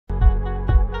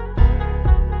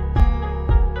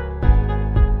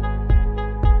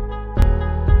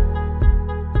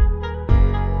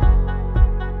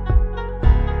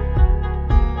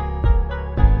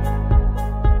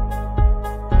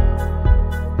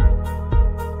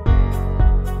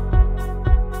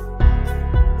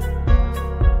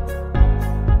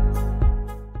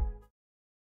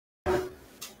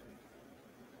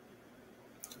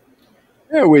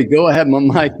There we go. I have my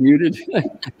mic muted. You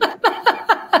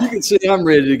can see I'm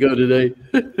ready to go today.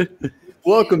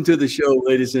 Welcome to the show,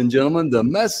 ladies and gentlemen. The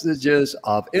Messages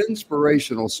of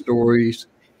Inspirational Stories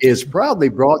is proudly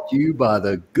brought to you by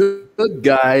the good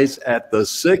guys at the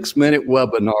 6-Minute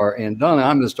Webinar. And Donna,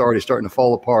 I'm just already starting to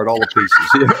fall apart, all the pieces.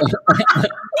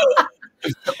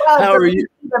 Well, how are you?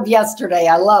 Of yesterday,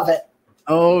 I love it.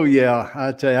 Oh, yeah.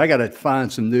 I tell you, I got to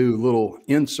find some new little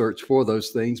inserts for those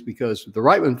things because the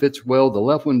right one fits well, the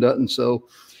left one doesn't. So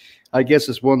I guess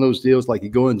it's one of those deals like you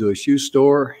go into a shoe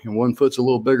store and one foot's a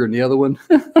little bigger than the other one.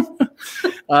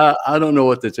 I don't know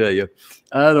what to tell you.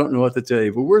 I don't know what to tell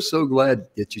you, but we're so glad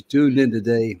that you tuned in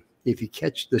today. If you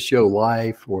catch the show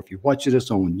live or if you're watching us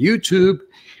on YouTube,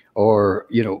 or,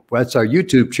 you know, that's our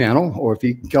YouTube channel, or if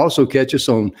you can also catch us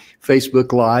on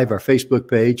Facebook Live, our Facebook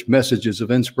page, Messages of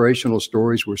Inspirational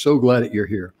Stories. We're so glad that you're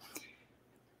here.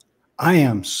 I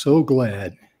am so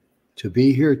glad to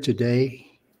be here today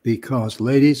because,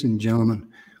 ladies and gentlemen,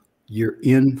 you're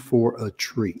in for a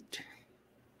treat.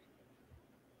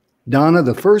 Donna,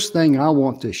 the first thing I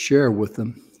want to share with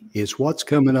them is what's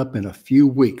coming up in a few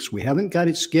weeks. We haven't got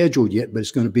it scheduled yet, but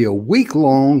it's going to be a week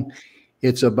long.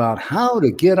 It's about how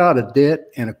to get out of debt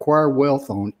and acquire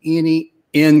wealth on any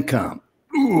income.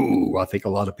 Ooh, I think a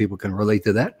lot of people can relate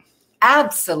to that.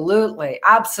 Absolutely.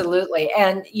 Absolutely.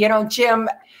 And, you know, Jim,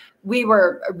 we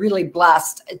were really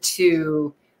blessed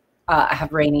to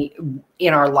have Rainey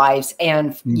in our lives.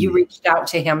 And you reached out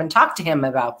to him and talked to him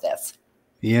about this.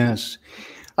 Yes.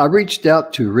 I reached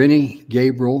out to Rennie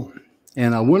Gabriel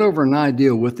and I went over an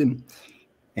idea with him.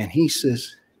 And he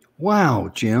says, wow,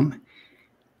 Jim.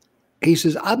 He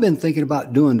says, I've been thinking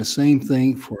about doing the same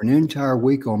thing for an entire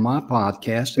week on my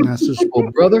podcast. And I says, well,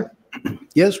 brother,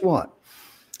 guess what?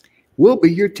 We'll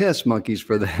be your test monkeys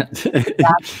for that.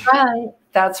 That's right.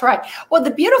 That's right. Well,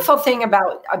 the beautiful thing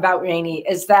about Rainey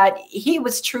is that he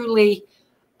was truly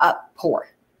poor.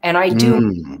 And I do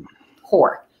mean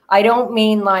poor. I don't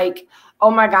mean like, oh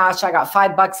my gosh, I got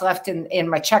 $5 left in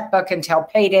my checkbook until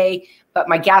payday, but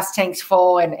my gas tank's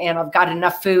full and I've got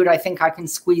enough food. I think I can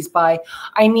squeeze by.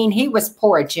 I mean, he was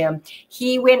poor, Jim.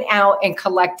 He went out and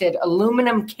collected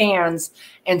aluminum cans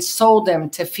and sold them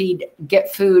to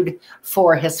get food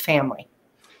for his family.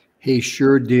 He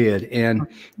sure did. And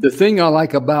the thing I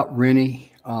like about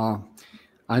Rennie,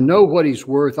 I know what he's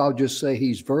worth. I'll just say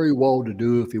he's very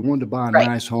well-to-do. If he wanted to buy a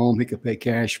nice home, he could pay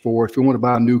cash for it. If he wanted to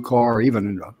buy a new car, or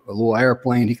even a little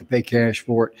airplane, he could pay cash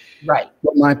for it. Right.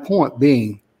 But my point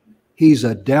being, he's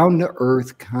a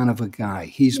down-to-earth kind of a guy.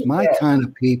 He's my kind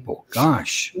of people.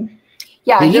 Gosh.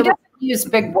 Yeah, he doesn't use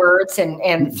big words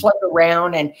and float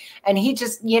around. And he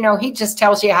just, you know, he just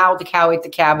tells you how the cow ate the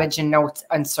cabbage in no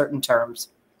uncertain terms.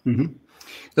 Mm-hmm.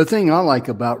 The thing I like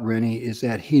about Rennie is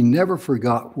that he never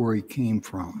forgot where he came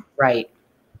from. Right.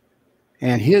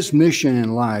 And his mission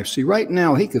in life, see, right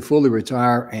now he could fully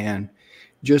retire and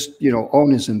just, you know,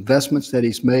 own his investments that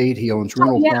he's made. He owns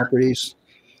rental properties.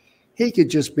 He could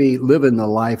just be living the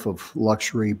life of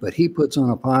luxury, but he puts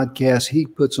on a podcast. He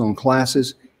puts on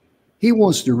classes. He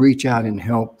wants to reach out and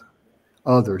help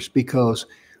others because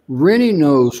Rennie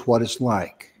knows what it's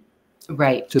like.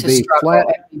 Right. To be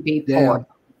flat, be poor.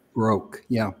 Broke.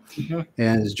 Yeah.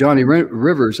 And as Johnny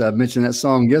Rivers, I mentioned that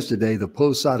song yesterday, The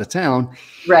Post Side of Town.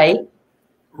 Right.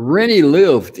 Rennie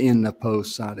lived in the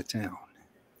post side of town.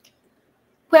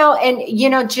 Well, and you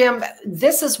know, Jim,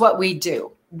 this is what we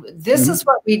do. This is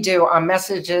what we do on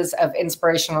Messages of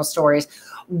Inspirational Stories.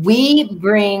 We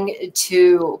bring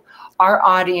to our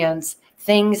audience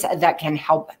things that can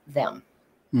help them.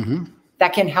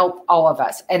 That can help all of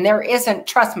us. And there isn't,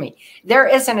 trust me, there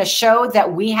isn't a show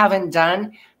that we haven't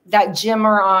done that Jim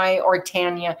or I or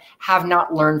Tanya have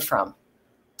not learned from.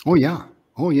 Oh, yeah.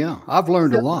 Oh, yeah. I've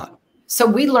learned a lot. So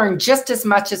we learn just as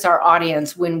much as our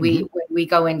audience when we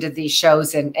go into these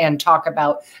shows and talk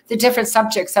about the different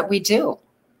subjects that we do.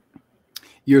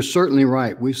 You're certainly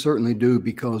right. We certainly do,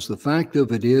 because the fact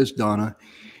of it is, Donna,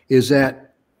 is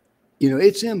that, you know,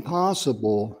 it's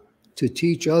impossible to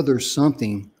teach others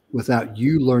something without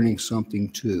you learning something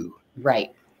too.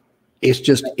 Right. It's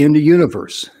just in the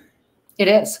universe. It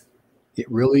is. It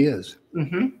really is.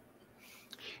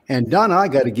 And Donna, I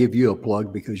got to give you a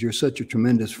plug because you're such a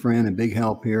tremendous friend and big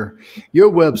help here. Your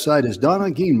website is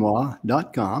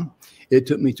donnaguinois.com. It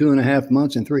took me 2.5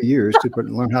 months and 3 years to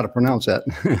learn how to pronounce that.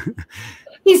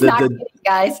 He's not kidding,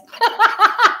 guys.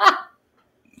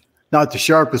 Not the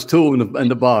sharpest tool in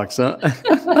the box, huh?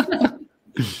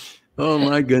 Oh,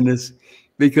 my goodness.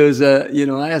 Because, you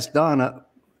know, I asked Don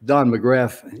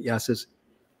McGrath, I says,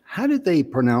 how does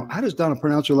Donna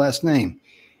pronounce her last name?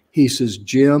 He says,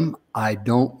 Jim, I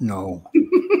don't know.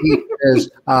 He says,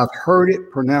 I've heard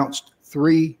it pronounced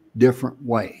 3 different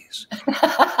ways.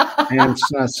 And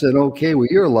so I said, okay, well,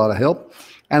 you're a lot of help.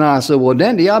 And I said, well,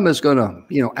 Dandy, I'm just going to,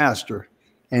 ask her.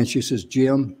 And she says,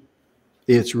 Jim,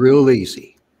 it's real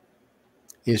easy.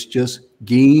 It's just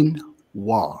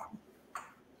quinoa.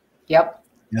 Yep.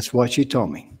 That's what she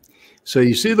told me. So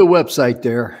you see the website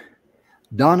there,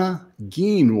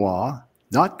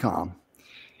 donnaquinoa.com.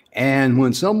 And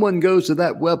when someone goes to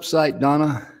that website,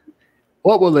 Donna,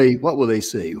 what will they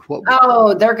see?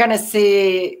 They're going to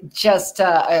see just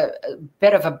a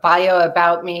bit of a bio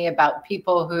about me, about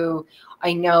people who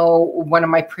I know, one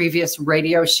of my previous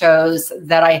radio shows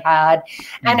that I had,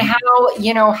 and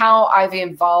how I've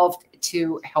evolved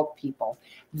to help people.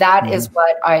 That is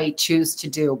what I choose to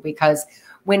do, because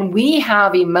when we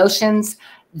have emotions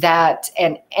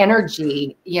and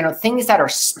energy, things that are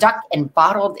stuck and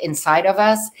bottled inside of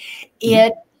us,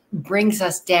 it brings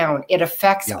us down. It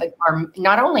affects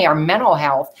not only our mental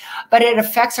health, but it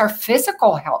affects our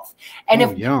physical health. And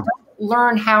if we don't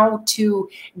learn how to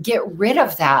get rid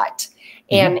of that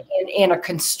and in a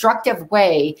constructive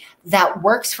way that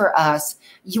works for us,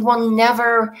 you will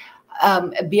never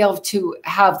be able to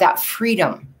have that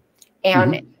freedom.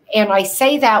 And I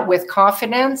say that with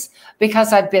confidence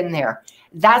because I've been there.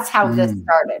 That's how this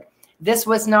started. This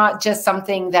was not just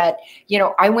something that,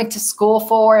 I went to school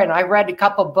for, and I read a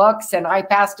couple books and I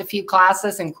passed a few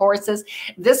classes and courses.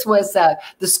 This was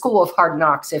the school of hard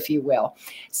knocks, if you will.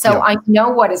 So I know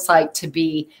what it's like to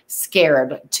be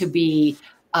scared, to be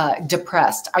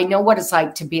depressed. I know what it's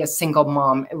like to be a single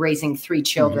mom raising 3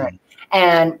 children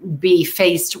and be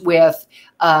faced with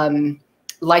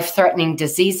life-threatening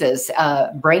diseases,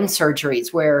 brain surgeries,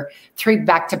 3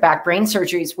 back-to-back brain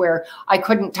surgeries where I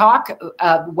couldn't talk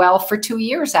well for 2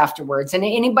 years afterwards. And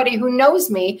anybody who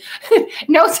knows me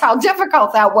knows how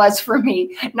difficult that was for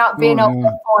me, not being able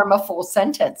to form a full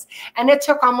sentence. And it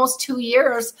took almost 2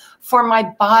 years for my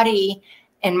body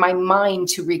and my mind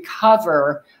to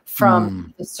recover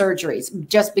from the surgeries,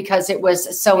 just because it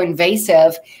was so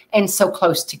invasive and so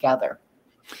close together.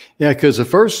 Yeah, because the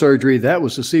first surgery, that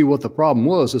was to see what the problem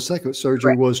was. The second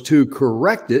surgery was to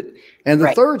correct it. And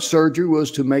the third surgery was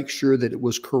to make sure that it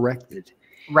was corrected.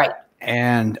 Right.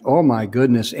 And oh my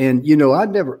goodness. And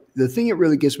the thing that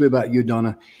really gets me about you,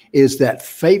 Donna, is that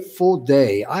fateful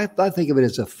day. I think of it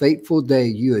as a fateful day.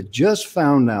 You had just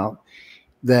found out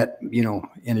that,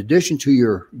 in addition to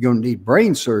you're going to need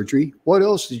brain surgery, what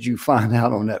else did you find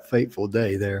out on that fateful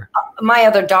day there? My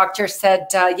other doctor said,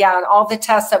 all the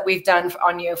tests that we've done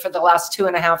on you for the last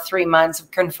 2.5, 3 months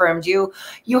have confirmed you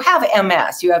have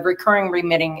MS. You have recurring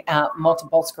remitting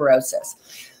multiple sclerosis.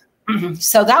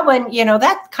 So that one,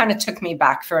 that kind of took me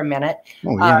back for a minute.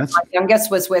 My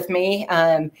youngest was with me.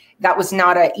 That was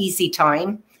not an easy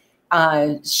time.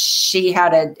 She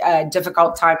had a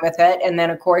difficult time with it. And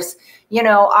then, of course,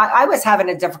 I was having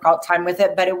a difficult time with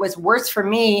it, but it was worse for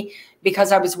me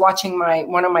because I was watching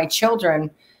one of my children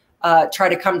try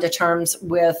to come to terms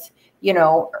with,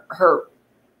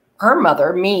 her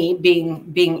mother, me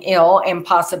being ill and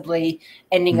possibly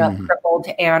ending up crippled.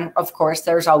 And of course,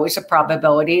 there's always a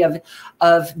probability of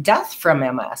death from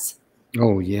MS.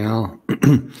 Oh, yeah.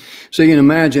 So you can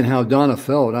imagine how Donna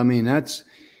felt. I mean, that's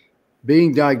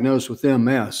being diagnosed with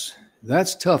MS.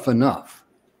 That's tough enough.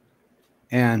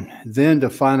 And then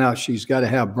to find out she's got to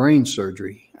have brain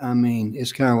surgery. I mean,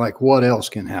 it's kind of like, what else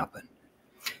can happen?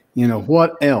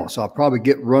 What else? I'll probably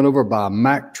get run over by a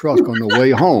Mack truck on the way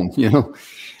home,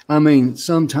 I mean,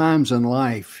 sometimes in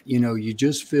life, you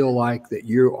just feel like that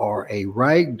you are a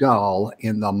rag doll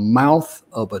in the mouth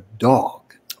of a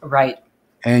dog. Right.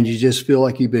 And you just feel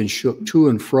like you've been shook to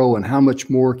and fro, and how much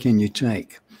more can you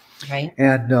take? Right.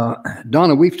 And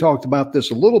Donna, we've talked about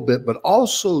this a little bit, but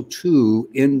also too,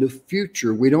 in the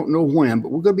future, we don't know when,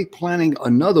 but we're going to be planning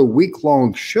another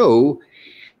week-long show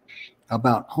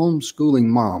about homeschooling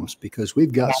moms, because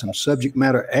we've got some subject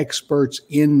matter experts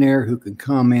in there who can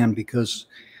come in, because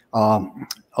a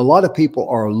lot of people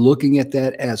are looking at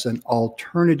that as an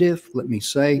alternative, let me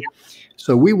say.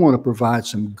 So we want to provide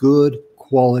some good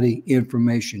quality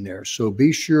information there. So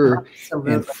be sure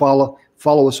and follow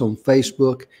us on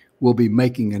Facebook. We'll be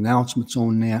making announcements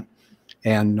on that.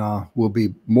 And we'll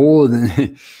be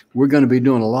we're going to be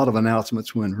doing a lot of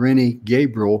announcements when Rennie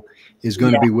Gabriel is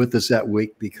going to be with us that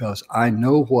week, because I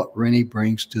know what Rennie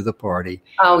brings to the party.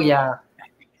 Oh, yeah.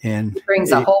 And he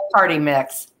brings a whole party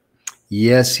mix.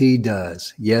 Yes, he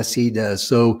does. Yes, he does.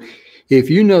 So if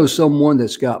you know someone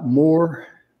that's got more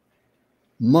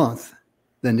month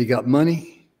than they got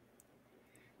money,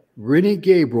 Rennie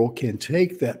Gabriel can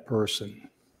take that person,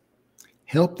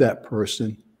 help that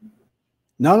person,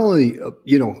 not only,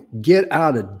 get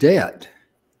out of debt,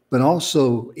 but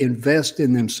also invest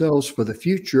in themselves for the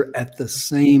future at the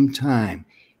same time.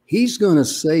 He's going to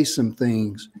say some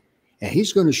things, and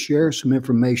he's going to share some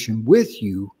information with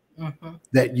you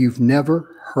that you've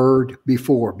never heard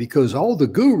before, because all the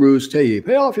gurus tell you,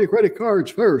 pay off your credit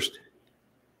cards first.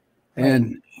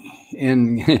 Right.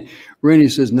 And Rennie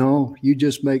says, no, you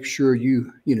just make sure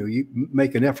you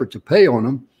make an effort to pay on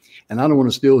them. And I don't want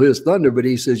to steal his thunder, but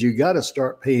he says, you got to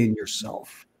start paying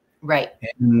yourself. Right.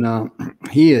 And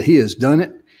he has done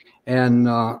it. And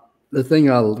the thing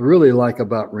I really like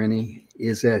about Rennie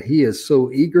is that he is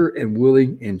so eager and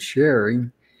willing and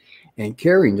sharing and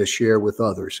caring to share with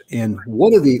others. And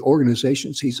one of the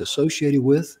organizations he's associated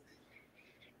with,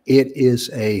 it is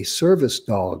a service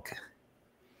dog.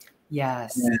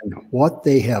 Yes. And what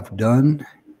they have done,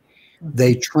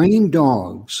 they train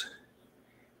dogs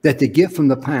that they get from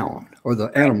the pound or the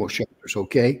animal shelters,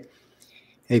 okay?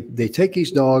 They take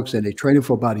these dogs and they train them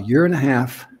for about a year and a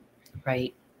half.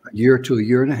 Right. A year to a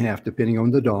year and a half, depending on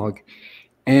the dog.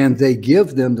 And they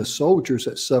give them to soldiers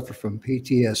that suffer from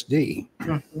PTSD.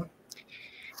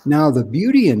 Now, the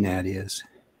beauty in that is,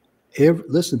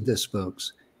 listen to this,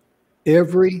 folks,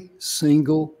 every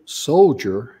single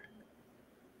soldier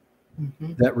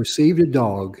that received a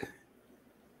dog,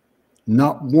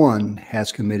 not one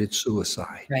has committed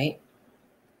suicide. Right.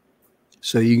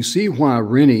 So you can see why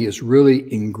Rennie is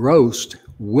really engrossed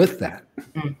with that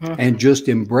and just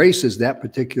embraces that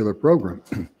particular program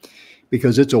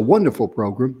because it's a wonderful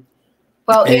program.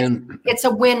 Well, it's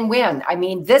a win-win. I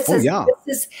mean, this is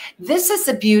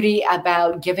the beauty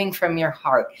about giving from your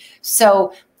heart.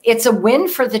 So it's a win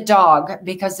for the dog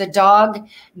because the dog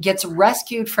gets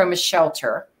rescued from a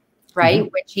shelter, right?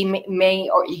 Which he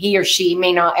or she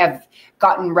may not have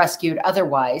gotten rescued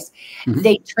otherwise.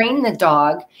 They train the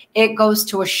dog. It goes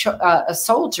to a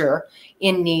soldier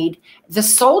in need. The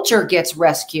soldier gets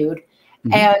rescued,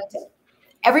 and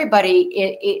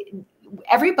everybody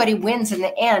wins in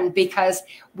the end because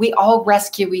we all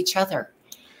rescue each other.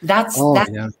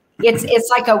 It's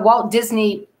like a Walt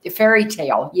Disney fairy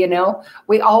tale, you know.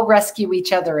 We all rescue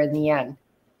each other in the end.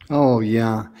 Oh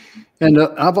yeah. And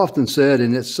I've often said,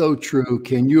 and it's so true,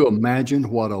 can you imagine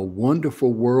what a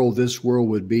wonderful world this world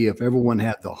would be if everyone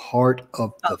had the heart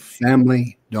of the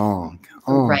family dog?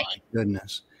 Oh my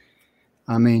goodness.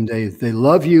 I mean, they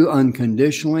love you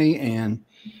unconditionally, and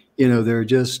they're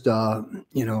just they're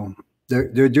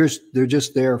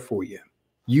just there for you.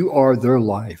 You are their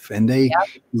life, and they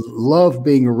love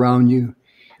being around you.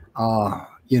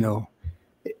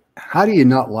 How do you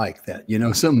not like that?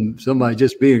 Somebody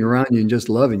just being around you and just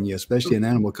loving you, especially an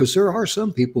animal. Because there are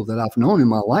some people that I've known in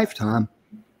my lifetime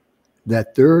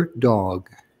that their dog,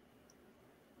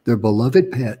 their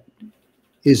beloved pet,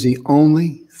 is the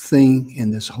only thing in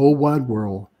this whole wide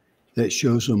world that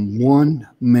shows them 1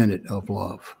 minute of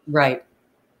love. Right.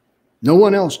 No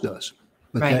one else does,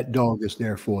 but that dog is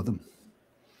there for them.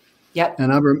 Yep.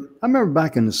 And I remember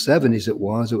back in the 70s, it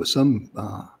was some,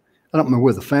 I don't remember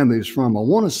where the family was from. I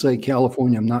want to say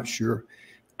California, I'm not sure.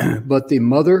 But the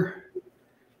mother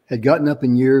had gotten up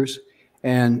in years,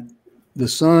 and the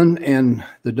son and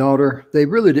the daughter, they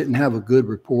really didn't have a good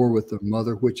rapport with their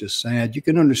mother, which is sad. You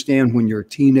can understand when you're a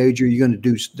teenager, you're going to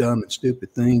do dumb and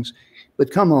stupid things.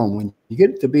 But come on, when you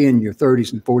get to be in your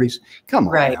 30s and 40s, come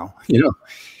on now.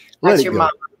 That's your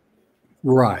mom.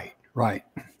 Right.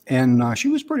 And she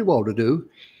was pretty well-to-do.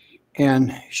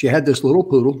 And she had this little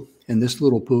poodle. And this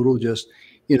little poodle just,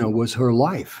 was her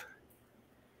life.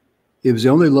 It was the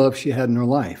only love she had in her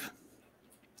life.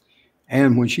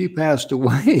 And when she passed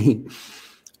away,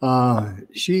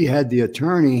 she had the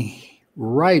attorney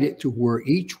write it to where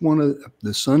each one of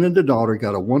the son and the daughter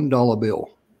got a $1 bill.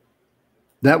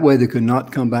 That way they could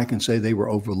not come back and say they were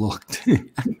overlooked.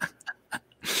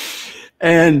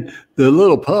 And the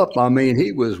little pup, I mean,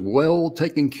 he was well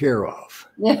taken care of.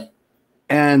 Yeah.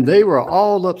 And they were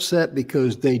all upset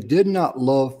because they did not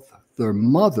love their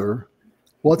mother.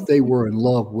 What they were in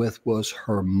love with was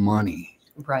her money.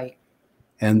 Right.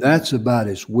 And that's about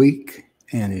as weak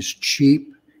and as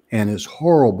cheap and as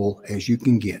horrible as you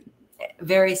can get.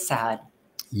 Very sad.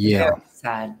 Yeah. Very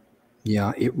sad.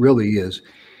 Yeah, it really is.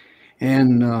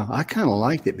 And I kind of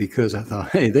liked it because I thought,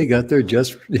 hey, they got their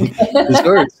just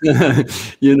desserts.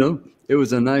 It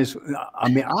was a nice, I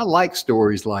mean, I like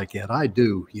stories like that. I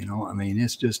do, I mean,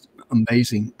 it's just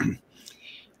amazing.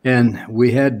 And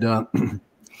we had a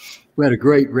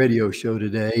great radio show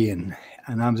today, and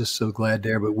I'm just so glad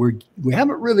there, but we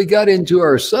haven't really got into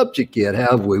our subject yet,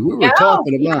 have we? We were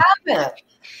talking about, haven't,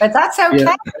 but that's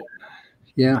okay.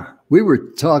 Yeah. We were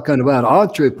talking about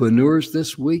entrepreneurs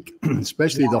this week,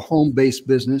 especially the home-based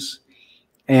business.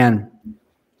 And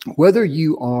whether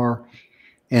you are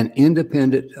an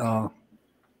independent,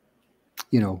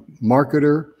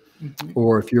 marketer,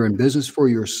 or if you're in business for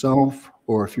yourself,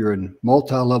 or if you're in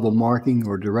multi-level marketing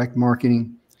or direct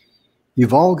marketing,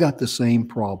 you've all got the same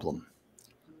problem.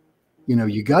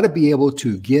 You got to be able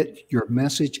to get your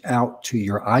message out to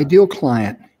your ideal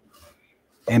client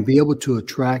and be able to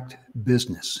attract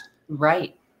business.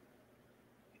 Right.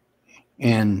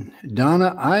 And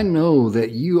Donna, I know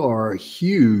that you are a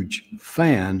huge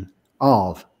fan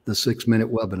of the 6-minute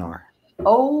webinar.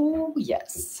 Oh,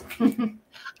 yes.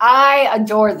 I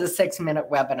adore the 6-minute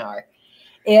webinar.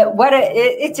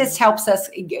 It just helps us,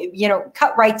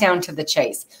 cut right down to the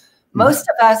chase. Most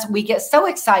of us, we get so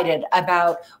excited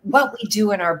about what we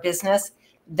do in our business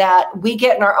that we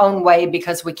get in our own way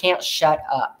because we can't shut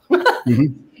up.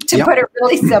 To put it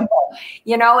really simple,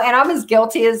 and I'm as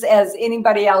guilty as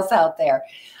anybody else out there.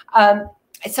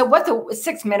 So what the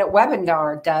 6-minute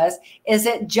webinar does is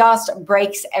it just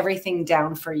breaks everything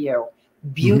down for you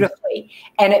beautifully.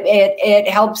 And it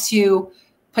helps you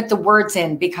put the words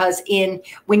in, because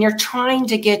when you're trying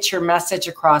to get your message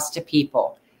across to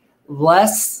people,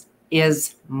 less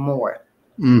is more.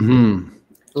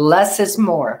 Less is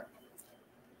more.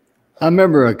 I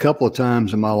remember a couple of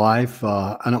times in my life,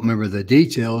 I don't remember the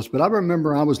details, but I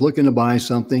remember I was looking to buy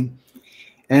something,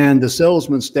 and the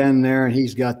salesman's standing there, and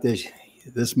he's got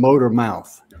this motor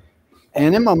mouth.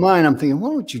 And in my mind, I'm thinking,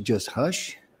 why don't you just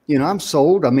hush? I'm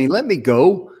sold. I mean, let me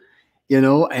go,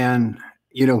 and,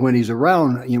 when he's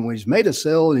around, when he's made a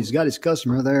sale and he's got his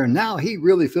customer there, and now he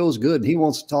really feels good and he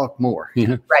wants to talk more,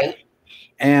 Right.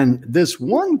 And this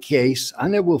one case, I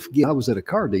never will forget, I was at a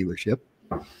car dealership,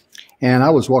 and I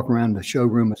was walking around the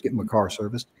showroom, I was getting my car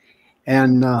serviced,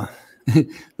 and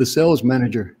the sales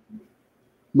manager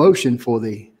motioned for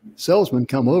the salesman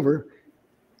come over,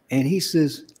 and he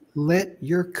says, "Let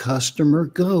your customer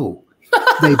go.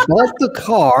 They bought the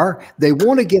car. They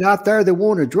want to get out there. They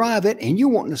want to drive it. And you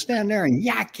want to stand there and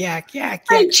yak, yak, yak,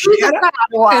 yak.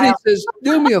 And he says,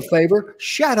 do me a favor.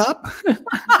 Shut up."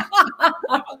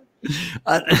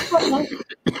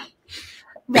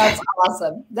 That's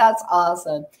awesome. That's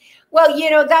awesome.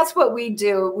 Well, that's what we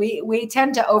do. We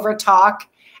tend to overtalk.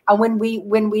 And when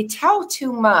we tell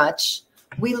too much,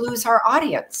 we lose our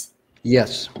audience.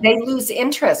 Yes. They lose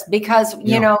interest because,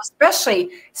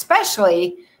 especially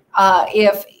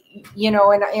if,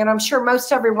 and I'm sure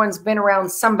most everyone's been around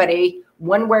somebody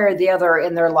one way or the other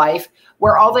in their life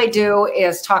where all they do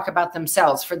is talk about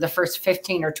themselves for the first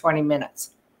 15 or 20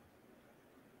 minutes.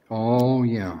 Oh,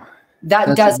 yeah.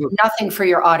 That does nothing for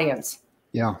your audience.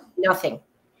 Yeah. Nothing.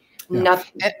 Yeah.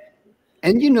 Nothing.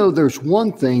 And there's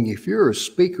one thing, if you're a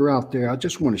speaker out there, I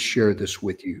just want to share this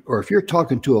with you. Or if you're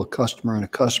talking to a customer and a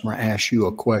customer asks you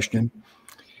a question,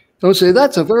 don't say,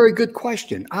 "That's a very good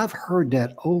question." I've heard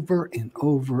that over and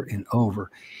over and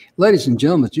over. Ladies and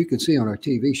gentlemen, as you can see on our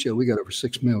TV show, we got over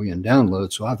 6 million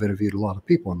downloads. So I've interviewed a lot of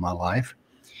people in my life.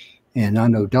 And I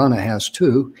know Donna has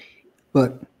too.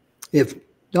 But if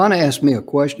Donna asked me a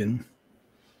question,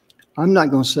 I'm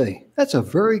not going to say, "That's a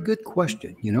very good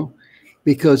question,"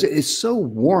 because it's so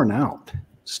worn out.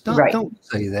 Stop. Right. Don't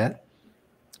say that,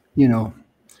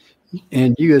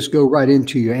 and you just go right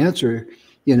into your answer.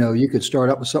 You could start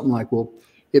up with something like, "Well,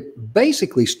 it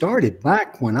basically started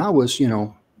back when I was,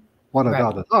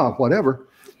 whatever."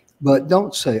 But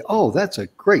don't say, "Oh, that's a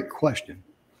great question."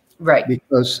 Right.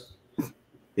 Because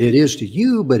it is to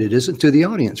you, but it isn't to the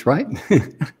audience, right?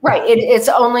 Right. It's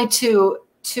only to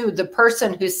the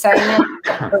person who's saying it,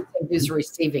 the person who's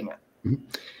receiving it.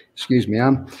 Excuse me.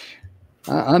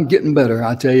 I'm getting better.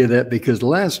 I tell you that, because the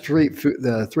last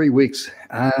 3 weeks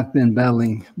I've been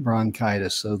battling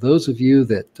bronchitis. So those of you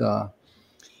that,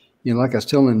 like I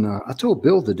told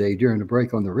Bill today during the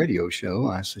break on the radio show,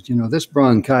 I said, this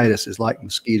bronchitis is like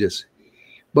mosquitoes.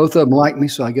 Both of them like me,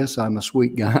 so I guess I'm a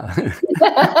sweet guy.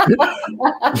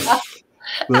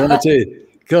 But I tell you,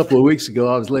 a couple of weeks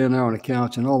ago, I was laying there on the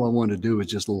couch, and all I wanted to do was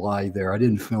just lie there. I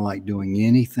didn't feel like doing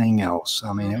anything else.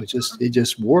 I mean, it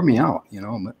just wore me out,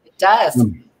 But it does.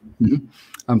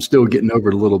 I'm still getting over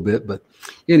it a little bit. But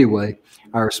anyway,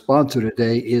 our sponsor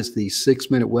today is the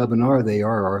 6-minute webinar. They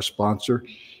are our sponsor.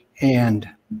 And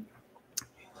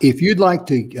if you'd like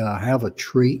to have a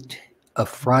treat, a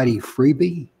Friday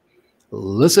freebie,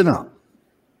 listen up.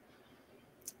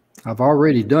 I've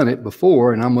already done it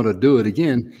before, and I'm going to do it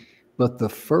again. But the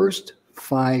first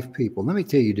 5 people, let me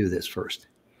tell you, do this first.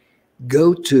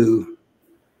 Go to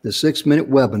the 6-minute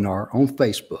webinar on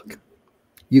Facebook.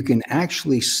 You can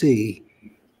actually see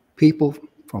people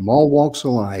from all walks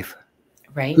of life,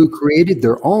 right, who created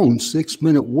their own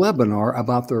 6-minute webinar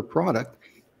about their product,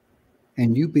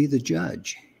 and you be the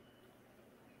judge.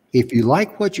 If you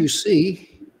like what you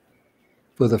see,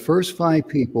 For the first 5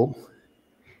 people,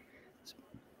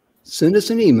 send us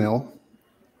an email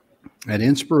at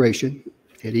Inspiration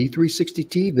at E360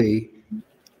 TV.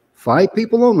 5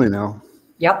 people only now.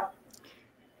 Yep.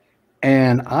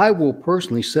 And I will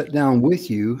personally sit down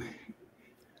with you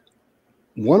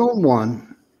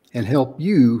one-on-one and help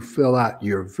you fill out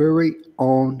your very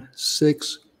own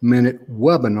 6-minute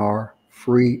webinar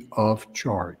free of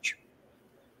charge.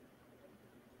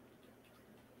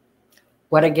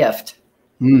 What a gift.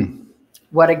 Mm.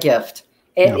 What a gift.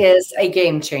 It is a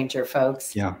game changer,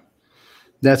 folks. Yeah.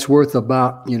 That's worth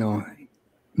about,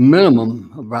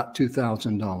 minimum about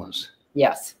 $2,000.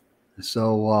 Yes.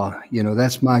 So,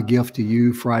 that's my gift to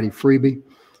you, Friday freebie.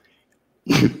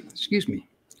 Excuse me.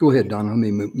 Go ahead, Donna. Let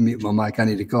me mute my mic. I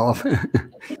need to cough.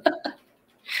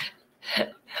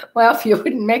 Well, if you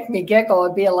wouldn't make me giggle,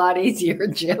 it'd be a lot easier,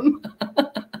 Jim.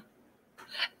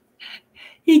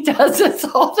 He does this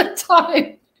all the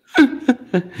time.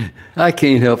 I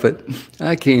can't help it.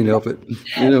 I can't help it.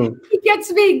 He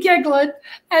gets me giggling,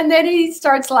 and then he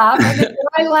starts laughing, and then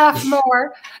I laugh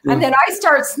more, and then I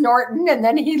start snorting, and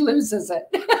then he loses it.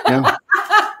 Yeah.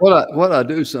 What I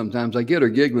do sometimes, I get her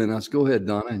giggling. I say, "Go ahead,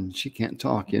 Donna," and she can't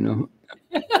talk,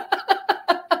 But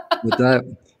I had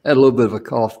a little bit of a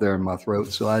cough there in my throat,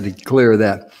 so I had to clear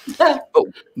that.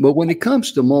 But when it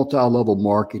comes to multi-level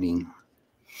marketing,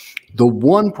 the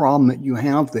one problem that you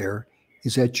have there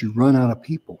is that you run out of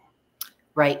people.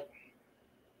 Right.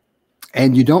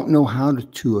 And you don't know how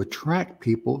to attract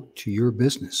people to your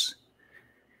business.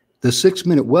 The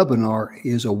 6-minute webinar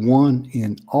is a one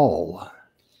in all.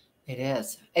 It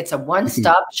is. It's a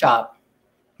one-stop shop.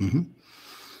 Mm-hmm.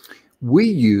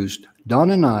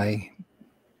 Donna and I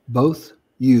both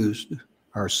used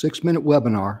our 6-minute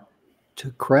webinar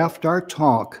to craft our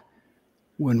talk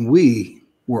when we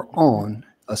were on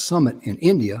a summit in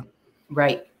India.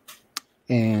 Right.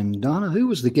 And Donna, who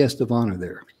was the guest of honor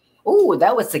there? Oh,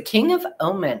 that was the King of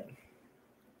Oman.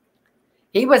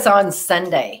 He was on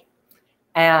Sunday.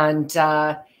 And,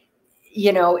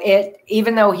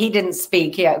 even though he didn't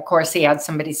speak, of course, he had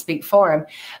somebody speak for him.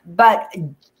 But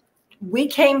we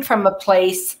came from a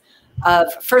place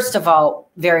of, first of all,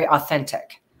 very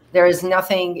authentic. There is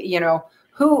nothing,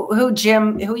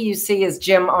 who you see as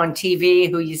Jim on TV,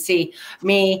 who you see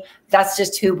me, that's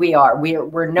just who we are.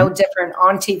 We're no different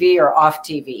on TV or off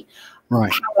TV.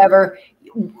 Right. However,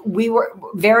 we were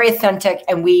very authentic,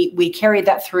 and we carried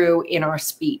that through in our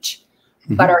speech.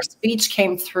 Mm-hmm. But our speech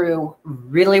came through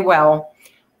really well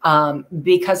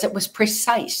because it was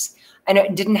precise, and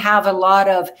it didn't have a lot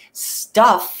of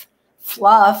fluff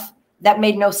that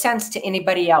made no sense to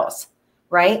anybody else.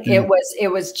 Right. Mm-hmm. It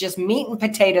was just meat and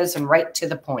potatoes and right to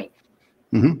the point.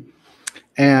 Mm-hmm.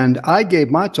 And I gave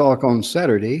my talk on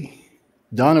Saturday.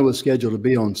 Donna was scheduled to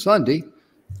be on Sunday.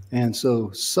 And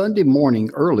so Sunday morning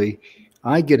early,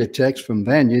 I get a text from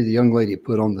Vanya, the young lady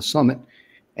put on the summit.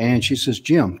 And she says,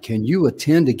 "Jim, can you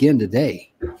attend again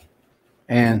today?"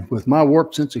 And with my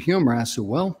warped sense of humor, I said,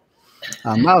 "Well,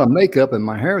 I'm out of makeup and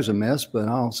my hair is a mess, but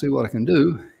I'll see what I can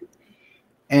do."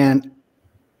 And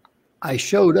I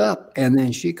showed up, and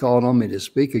then she called on me to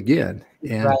speak again.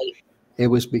 And it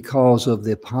was because of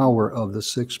the power of the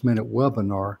 6-minute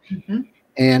webinar. Mm-hmm.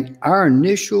 And our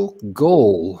initial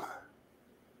goal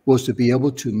was to be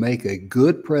able to make a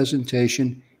good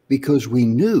presentation, because we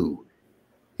knew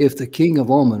if the King of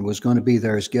Oman was going to be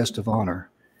there as guest of honor.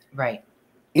 Right.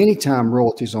 Anytime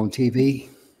royalty's on TV,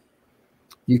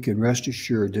 you can rest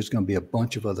assured there's going to be a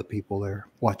bunch of other people there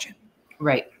watching.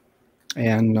 Right.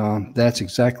 And that's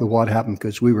exactly what happened,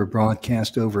 because we were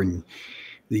broadcast over in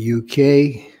the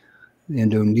UK,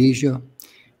 Indonesia,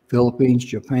 Philippines,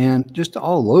 Japan, just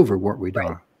all over, weren't we, Donna?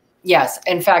 Right. Yes.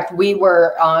 In fact, we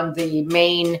were on the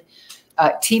main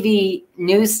TV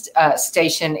news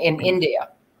station in India.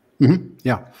 Mm-hmm.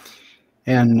 Yeah.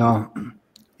 And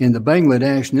in the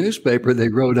Bangladesh newspaper, they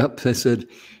wrote up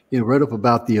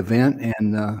about the event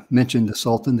and mentioned the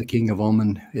Sultan, the King of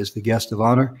Oman, is the guest of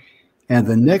honor. And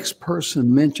the next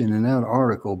person mentioned in that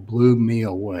article blew me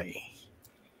away.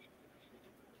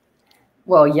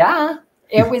 Well, yeah,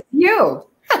 it was you.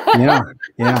 Yeah.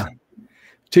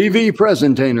 TV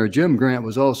presenter Jim Grant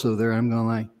was also there. I'm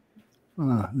going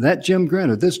that Jim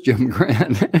Grant or this Jim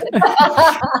Grant?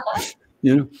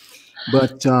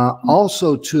 But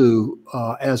also, too,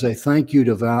 as a thank you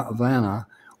to Vanna,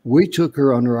 we took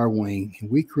her under our wing,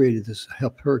 and we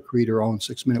helped her create her own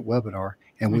 6-minute webinar.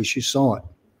 And when she saw it,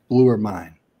 blew her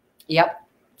mind. Yep.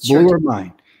 Blew her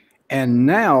mind. And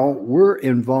now we're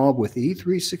involved with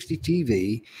E360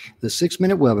 TV, the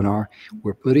 6-minute webinar.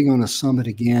 We're putting on a summit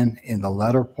again in the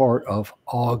latter part of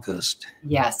August.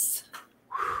 Yes.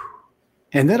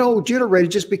 And that all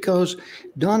generated just because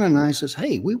Donna and I says,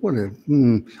 hey, we want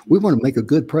to make a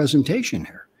good presentation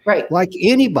here. Right. Like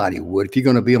anybody would if you're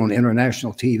going to be on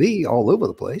international TV all over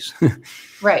the place.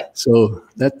 Right. So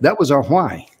that was our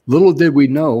why. Little did we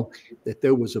know that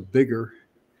there was a bigger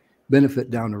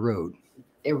benefit down the road.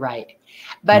 Right.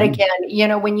 But again, you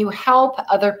know, when you help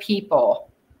other people,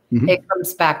 it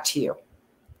comes back to you.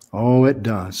 Oh, it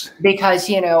does. Because,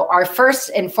 you know, our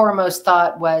first and foremost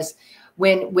thought was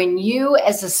when you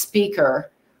as a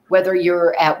speaker, whether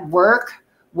you're at work,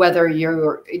 whether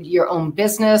you're your own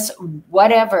business,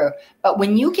 whatever, but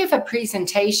when you give a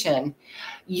presentation,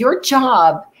 your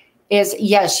job is,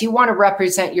 yes, you want to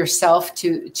represent yourself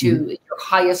to your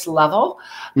highest level,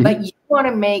 but you want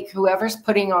to make whoever's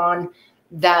putting on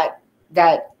that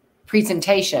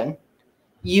presentation,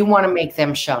 you want to make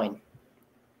them shine.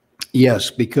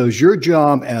 Yes, because your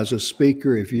job as a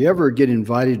speaker, if you ever get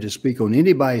invited to speak on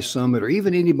anybody's summit or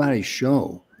even anybody's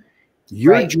show,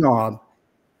 your job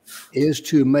is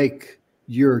to make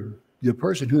the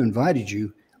person who invited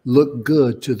you look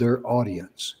good to their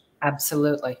audience.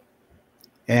 Absolutely.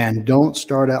 And don't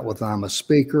start out with, I'm a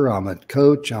speaker, I'm a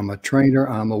coach, I'm a trainer,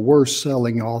 I'm a worst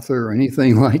selling author or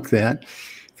anything like that.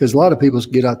 Because a lot of people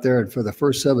get out there and for the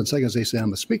first 7 seconds, they say,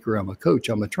 I'm a speaker, I'm a coach,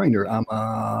 I'm a trainer, I'm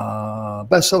a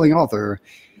best-selling author.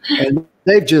 And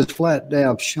they've just flat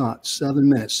down shot 7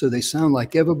 minutes. So they sound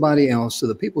like everybody else. So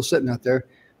the people sitting out there,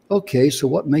 okay, so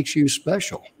what makes you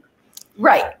special?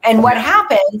 Right. And what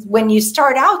happens when you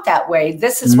start out that way,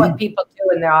 this is what people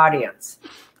do in the audience.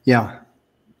 Yeah.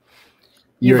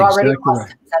 You've already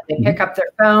lost it. They pick up their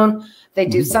phone, they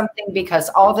do something because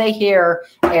all they hear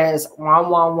is wah,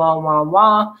 wah, wah, wah,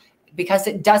 wah, because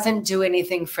it doesn't do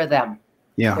anything for them.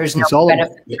 Yeah. There's no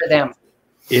benefit for them.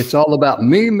 It's all about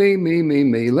me, me, me, me,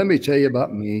 me. Let me tell you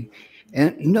about me.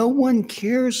 And no one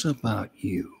cares about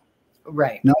you.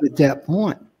 Right. Not at that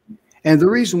point. And the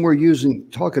reason we're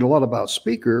talking a lot about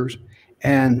speakers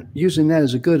and using that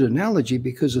as a good analogy,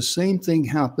 because the same thing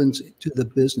happens to the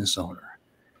business owner.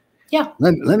 Yeah.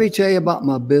 Let me tell you about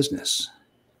my business.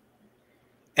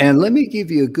 And let me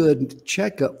give you a good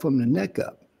checkup from the neck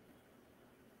up.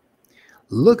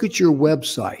 Look at your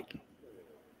website.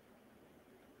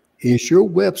 Is your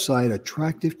website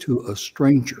attractive to a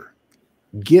stranger?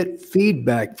 Get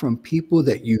feedback from people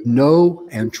that you know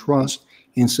and trust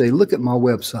and say, look at my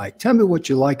website. Tell me what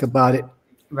you like about it.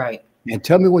 Right. And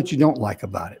tell me what you don't like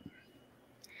about it.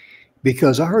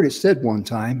 Because I heard it said one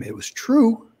time, it was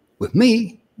true with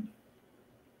me.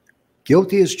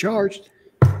 Guilty as charged.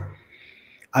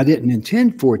 I didn't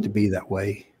intend for it to be that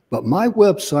way, but my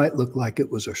website looked like it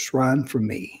was a shrine for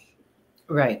me.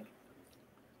 Right.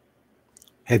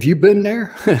 Have you been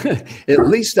there? At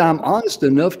least I'm honest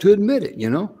enough to admit it, you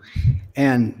know?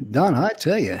 And Donna, I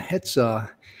tell you, it's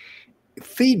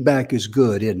feedback is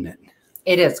good, isn't it?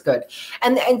 It is good.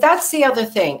 And that's the other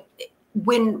thing.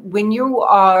 When you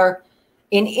are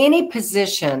in any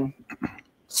position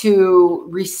to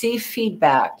receive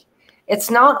feedback, it's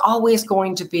not always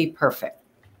going to be perfect,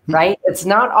 right? It's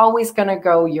not always going to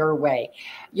go your way.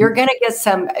 You're going to get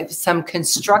some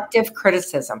constructive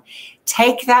criticism.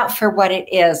 Take that for what it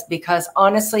is, because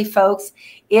honestly, folks,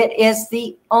 it is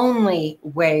the only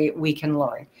way we can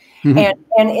learn.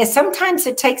 And sometimes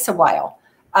it takes a while.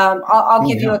 I'll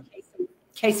give you a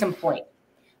case in point.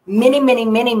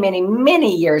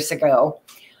 Many years ago,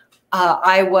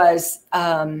 I was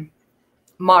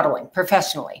modeling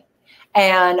professionally.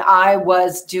 And I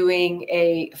was doing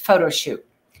a photo shoot,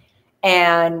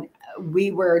 and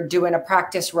we were doing a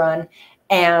practice run,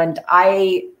 and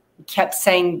I kept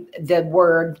saying the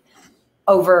word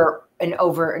over and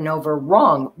over and over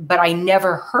wrong, but I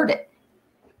never heard it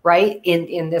right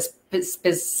in this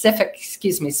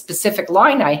specific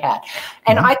line I had.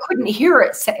 And I couldn't hear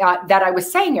it that I was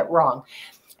saying it wrong.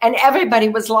 And everybody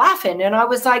was laughing. And I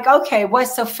was like, okay,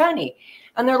 what's so funny?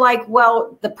 And they're like,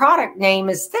 well, the product name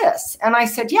is this. And I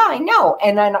said, yeah, I know.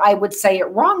 And then I would say it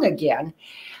wrong again.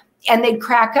 And they'd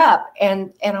crack up.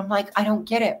 And I'm like, I don't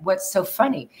get it. What's so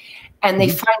funny? And they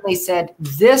finally said,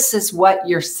 this is what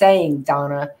you're saying,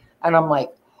 Donna. And I'm like,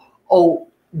 oh,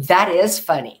 that is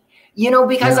funny. You know,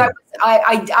 because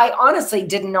I honestly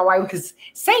didn't know I was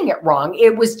saying it wrong.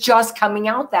 It was just coming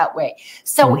out that way.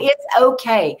 So it's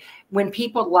okay when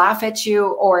people laugh at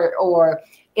you, or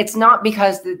it's not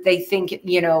because they think,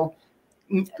 you know,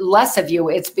 less of you.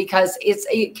 It's because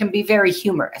it can be very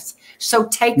humorous. So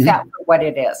take that for what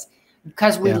it is,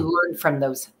 because we learn from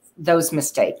those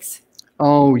mistakes.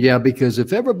 Oh, yeah, because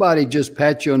if everybody just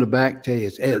pats you on the back, tell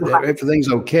you everything's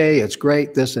okay, it's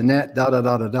great, this and that, da, da,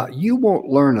 da, da, da, you won't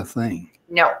learn a thing.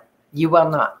 No, you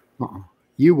will not.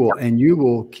 You will, and you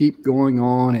will keep going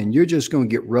on, and you're just going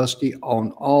to get rusty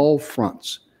on all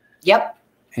fronts. Yep.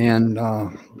 And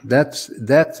that's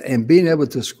and being able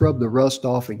to scrub the rust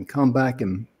off and come back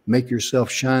and make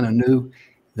yourself shine anew,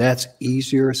 that's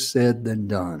easier said than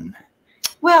done.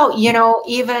 Well, you know,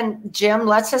 even Jim,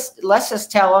 let's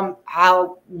just tell them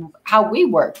how we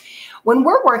work. When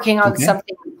we're working on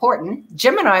something important,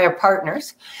 Jim and I are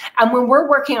partners, and when we're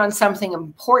working on something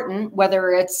important,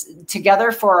 whether it's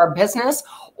together for our business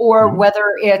or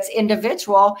whether it's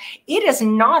individual, it is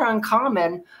not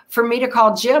uncommon for me to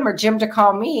call Jim or Jim to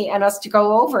call me and us to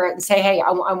go over it and say, hey,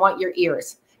 I want your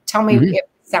ears. Tell me if it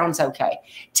sounds okay.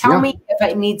 Tell me if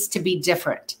it needs to be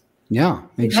different. Yeah,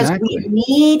 exactly. Because we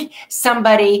need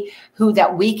somebody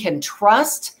that we can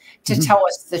trust to tell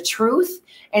us the truth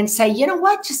and say, you know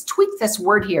what, just tweak this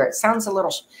word here. It sounds a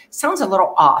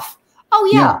little off. Oh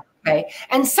yeah. Okay.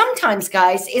 And sometimes,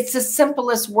 guys, it's the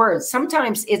simplest words.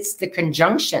 Sometimes it's the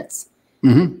conjunctions.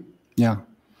 Yeah.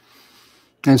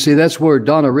 And see, that's where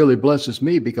Donna really blesses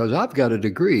me, because I've got a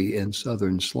degree in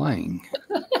Southern slang.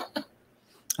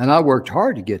 And I worked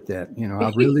hard to get that. You know,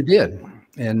 I really did.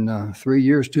 And 3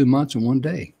 years, 2 months, and 1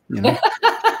 day, you know.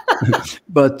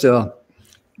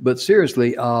 But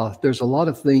seriously, there's a lot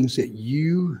of things that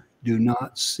you do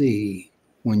not see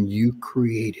when you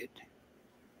create it.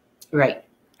 Right.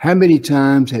 How many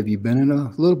times have you been in a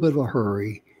little bit of a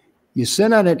hurry? You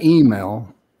send out an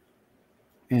email,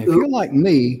 and if you're like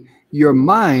me, your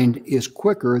mind is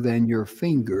quicker than your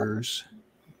fingers.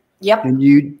 Yep. And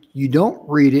you don't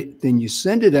read it, then you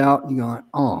send it out, and you're going,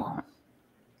 oh.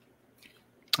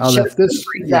 I left this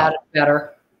that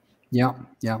better. Yeah,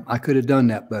 I could have done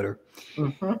that better.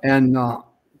 And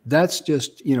that's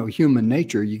just, you know, human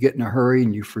nature. You get in a hurry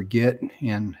and you forget,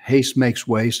 and haste makes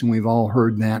waste, and we've all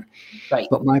heard that. Right.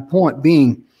 But my point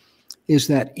being is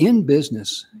that in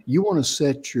business, you want to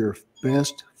set your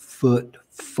best foot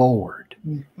forward.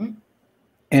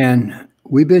 And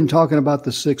we've been talking about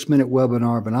the 6-minute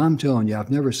webinar, but I'm telling you,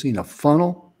 I've never seen a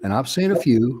funnel, and I've seen a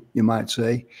few, you might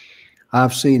say.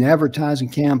 I've seen advertising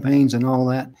campaigns and all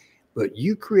that, but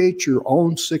you create your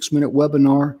own 6-minute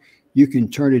webinar. You can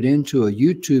turn it into a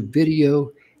YouTube video.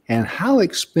 And how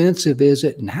expensive is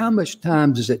it? And how much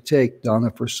time does it take, Donna,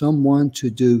 for someone to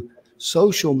do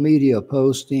social media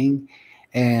posting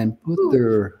and put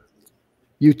their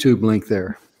YouTube link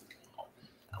there?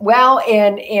 Well,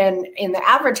 in the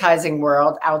advertising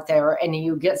world out there, and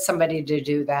you get somebody to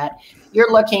do that,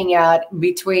 you're looking at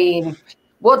between,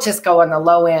 we'll just go on the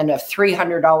low end of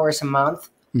 $300 a month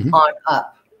on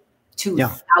up to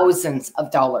thousands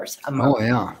of dollars a month. Oh,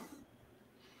 yeah.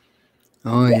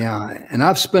 Oh, yeah. And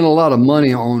I've spent a lot of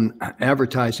money on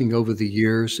advertising over the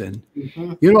years. And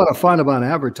you know what I find about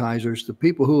advertisers? The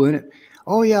people who are in it,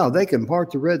 oh, yeah, they can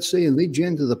part the Red Sea and lead you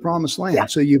into the promised land. Yeah.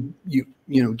 So you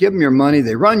know, give them your money.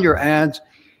 They run your ads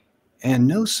and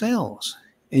no sales.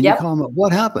 And you call them up,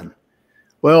 what happened?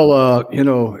 Well, you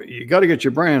know, you got to get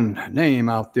your brand name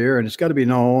out there, and it's got to be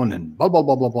known, and blah, blah,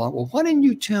 blah, blah, blah. Well, why didn't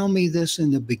you tell me this in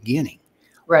the beginning?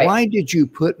 Right. Why did you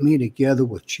put me together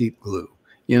with cheap glue?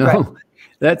 You know,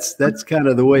 that's kind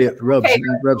of the way it rubs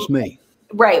me.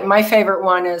 Right. My favorite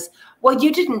one is, well,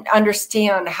 you didn't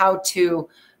understand how to,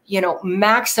 you know,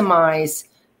 maximize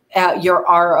your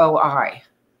ROI.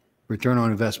 Return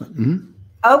on investment.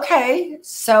 Okay,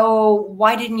 so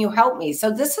why didn't you help me? So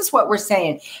this is what we're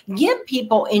saying. Get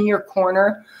people in your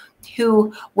corner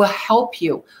who will help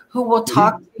you, who will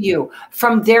talk to you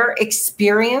from their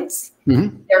experience,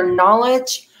 their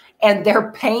knowledge, and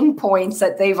their pain points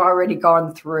that they've already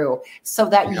gone through, so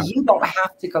that you don't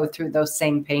have to go through those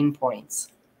same pain points.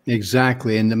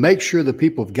 Exactly. And to make sure that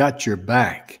people have got your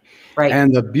back. Right.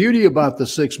 And the beauty about the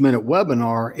 6-minute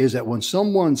webinar is that when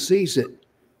someone sees it,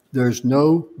 there's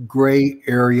no gray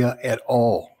area at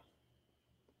all.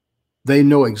 They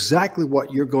know exactly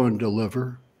what you're going to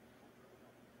deliver.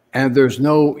 And there's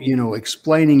no, you know,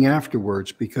 explaining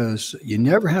afterwards, because you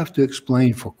never have to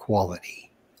explain for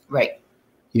quality. Right.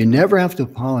 You never have to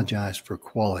apologize for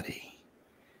quality.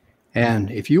 And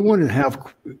if you want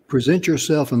to present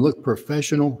yourself and look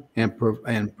professional and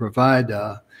provide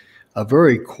a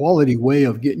very quality way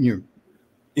of getting your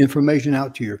information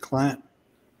out to your client,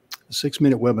 the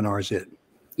 6-minute webinar is it.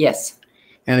 Yes.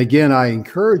 And again, I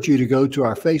encourage you to go to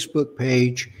our Facebook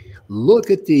page,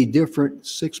 look at the different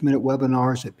 6-minute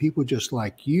webinars that people just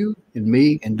like you and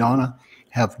me and Donna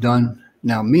have done.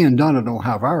 Now, me and Donna don't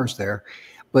have ours there,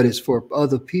 but it's for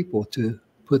other people to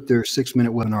put their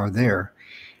 6-minute webinar there.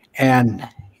 And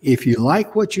if you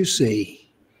like what you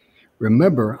see,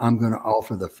 remember, I'm going to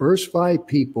offer the first 5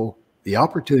 people the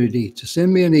opportunity to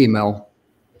send me an email,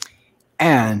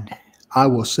 and I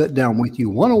will sit down with you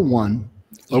one-on-one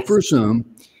over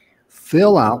Zoom,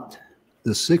 fill out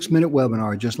the 6-minute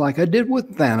webinar, just like I did with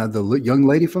Vanna, the young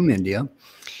lady from India.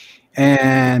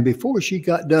 And before she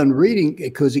got done reading,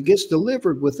 because it gets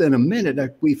delivered within a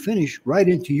minute, we finish right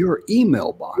into your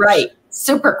email box. Right.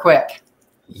 Super quick.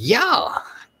 Yeah.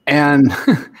 And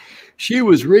she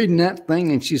was reading that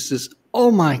thing and she says,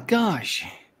 oh my gosh.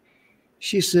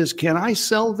 She says, can I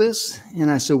sell this? And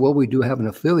I said, well, we do have an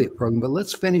affiliate program, but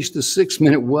let's finish the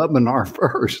 6-minute webinar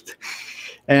first.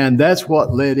 And that's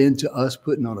what led into us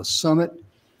putting on a summit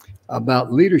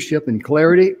about leadership and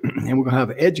clarity. And we're going to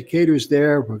have educators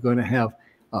there. We're going to have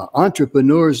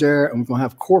entrepreneurs there, and we're going to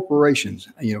have corporations,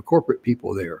 corporate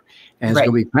people there. And it's going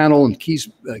to be panel and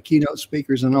keynote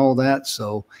speakers and all that.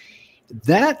 So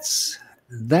that's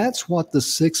what the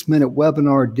 6-minute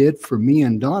webinar did for me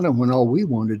and Donna, when all we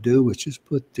wanted to do was just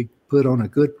put on a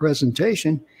good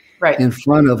presentation in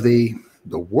front of the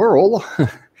world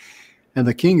and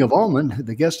the king of almond,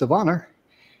 the guest of honor.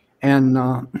 And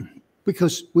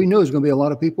because we knew there's going to be a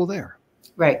lot of people there.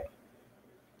 Right.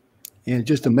 And it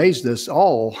just amazed us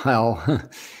all how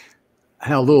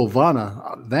little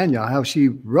Vanya, how she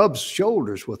rubs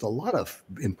shoulders with a lot of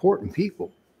important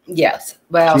people. Yes.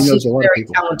 Well, she's a very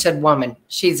talented woman.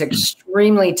 She's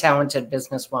extremely talented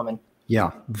businesswoman.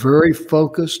 Yeah. Very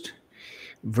focused,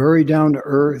 very down to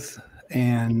earth,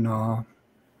 and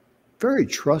very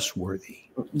trustworthy.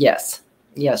 Yes.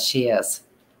 Yes, she is.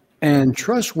 And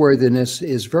trustworthiness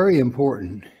is very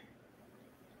important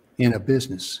in a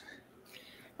business.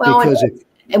 Well,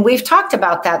 and we've talked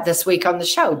about that this week on the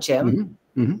show, Jim.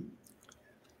 Mm-hmm, mm-hmm.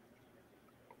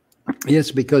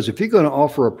 Yes, because if you're going to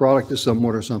offer a product to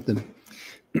someone or something,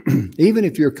 even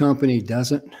if your company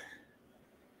doesn't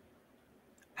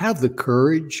have the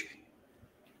courage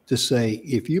to say,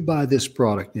 if you buy this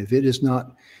product, if it does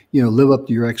not, live up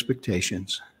to your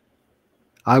expectations,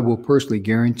 I will personally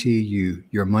guarantee you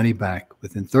your money back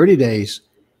within 30 days,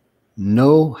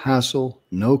 no hassle,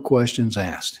 no questions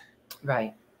asked.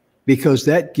 Right. Because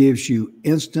that gives you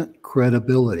instant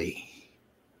credibility.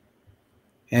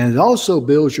 And it also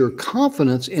builds your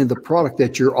confidence in the product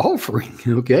that you're offering,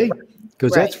 okay?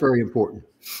 Because that's very important.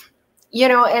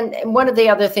 And one of the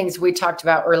other things we talked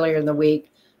about earlier in the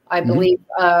week, I believe,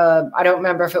 I don't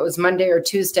remember if it was Monday or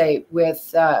Tuesday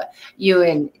with you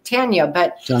and Tanya,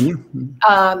 but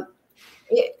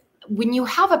when you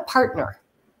have a partner,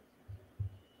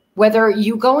 whether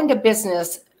you go into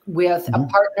business with a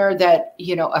partner that,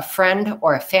 a friend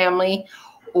or a family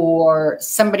or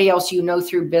somebody else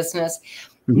through business,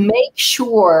 make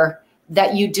sure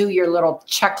that you do your little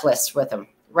checklist with them,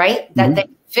 right? That they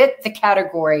fit the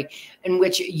category in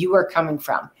which you are coming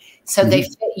from. So they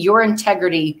fit your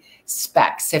integrity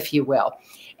specs, if you will,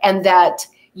 and that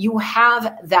you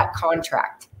have that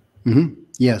contract.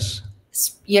 Yes.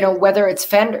 Whether it's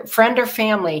friend or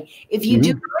family, if you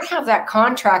do not have that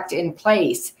contract in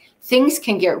place, things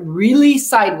can get really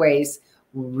sideways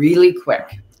really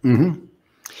quick.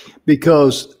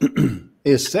 Because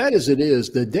as sad as it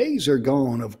is, the days are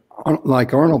gone of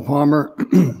like Arnold Palmer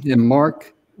and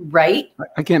Mark. Right.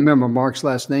 I can't remember Mark's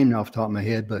last name now off the top of my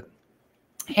head, but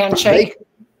handshake.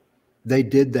 They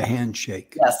did the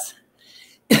handshake. Yes.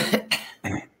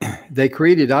 They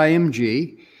created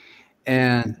IMG,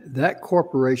 and that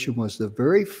corporation was the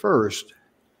very first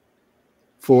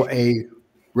for a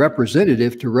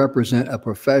representative to represent a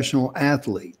professional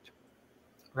athlete.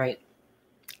 Right.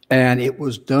 And it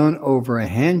was done over a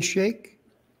handshake,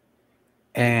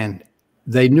 and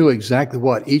they knew exactly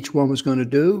what each one was going to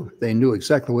do. They knew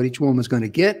exactly what each one was going to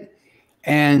get,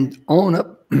 and on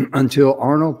up until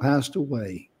Arnold passed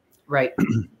away. Right.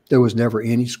 There was never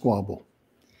any squabble.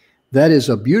 That is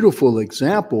a beautiful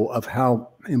example of how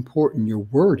important your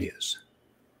word is.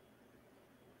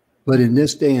 But in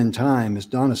this day and time, as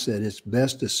Donna said, it's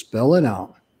best to spell it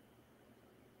out.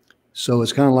 So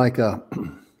it's kind of like a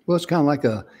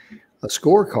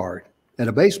scorecard at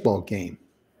a baseball game.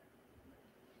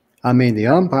 I mean, the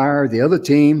umpire, the other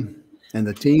team, and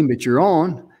the team that you're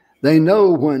on, they know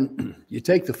when you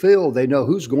take the field, they know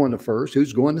who's going to first,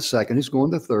 who's going to second, who's going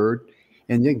to third,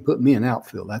 and you can put me in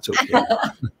outfield. That's okay.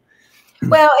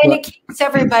 Well, and it keeps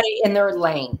everybody in their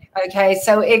lane. Okay.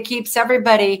 So it keeps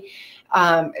everybody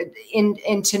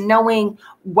into knowing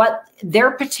what their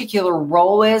particular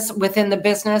role is within the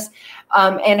business,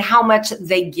 and how much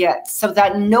they get, so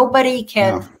that nobody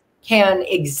can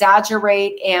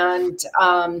exaggerate and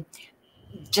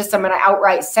just, I'm going to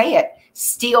outright say it,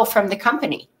 steal from the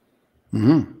company.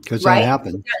 Because that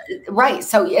happened. Right.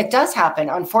 So it does happen,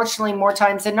 unfortunately, more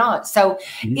times than not. So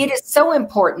it is so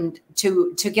important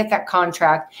to get that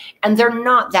contract, and they're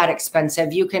not that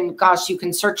expensive. You can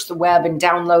search the web and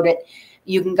download it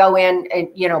You can go in and,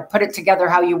 you know, put it together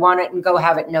how you want it and go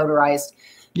have it notarized.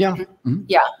 Yeah.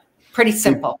 Yeah. Pretty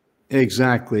simple.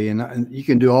 Exactly. And you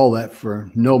can do all that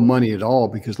for no money at all,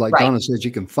 because like Donna says,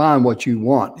 you can find what you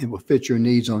want. It will fit your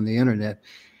needs on the internet.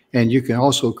 And you can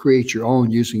also create your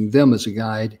own using them as a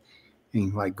guide.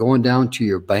 And like going down to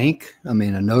your bank, I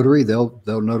mean, a notary, they'll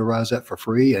notarize that for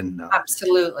free. And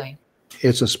Absolutely.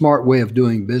 It's a smart way of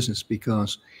doing business,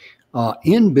 because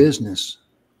in business,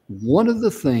 one of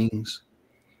the things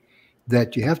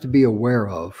that you have to be aware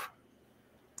of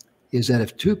is that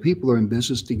if two people are in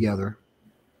business together,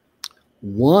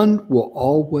 one will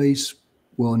always,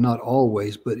 well, not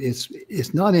always, but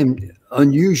it's not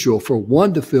unusual for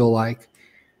one to feel like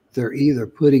they're either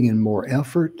putting in more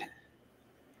effort,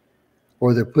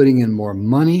 or they're putting in more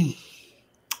money,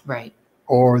 right,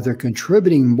 or they're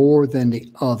contributing more than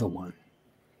the other one.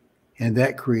 And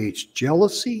that creates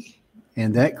jealousy,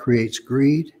 and that creates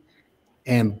greed.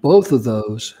 And both of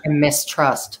those, and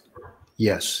mistrust.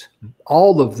 yes,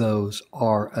 all of those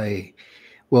are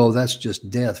well, that's just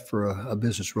death for a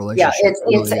business relationship.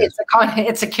 Yeah,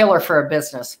 it's a killer for a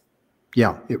business.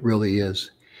 Yeah, it really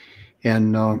is.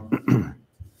 And Donna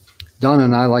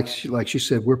and I, like she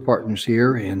said, we're partners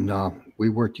here, and we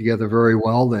work together very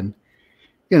well. And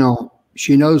you know,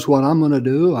 she knows what I'm going to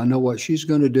do. I know what she's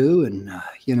going to do, and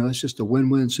you know, it's just a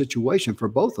win-win situation for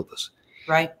both of us.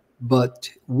 Right. But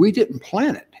we didn't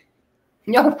plan it.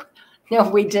 No,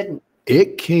 we didn't.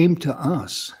 It came to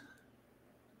us.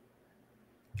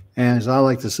 And as I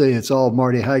like to say, it's all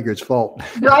Marty Haggard's fault.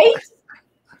 Right?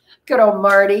 Good old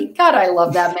Marty. God, I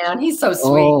love that man. He's so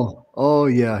sweet. Oh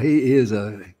yeah. He is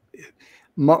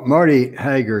Marty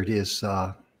Haggard is,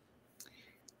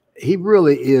 he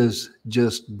really is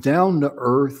just down to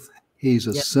earth. He's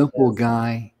a simple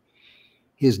guy.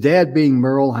 His dad being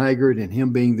Merle Haggard and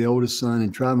him being the oldest son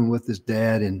and traveling with his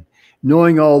dad and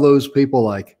knowing all those people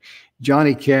like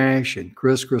Johnny Cash and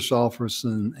Chris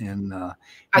Christopherson and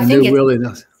I think it's really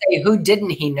say, who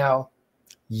didn't he know?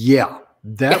 Yeah,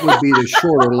 that would be the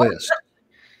shorter list.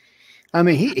 I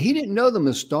mean, he didn't know them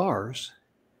as stars.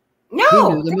 No,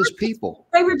 he knew them as people.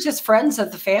 They were just friends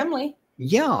of the family.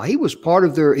 Yeah, he was part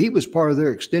of their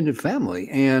extended family,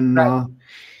 and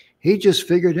he just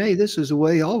figured, hey, this is the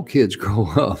way all kids grow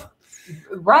up.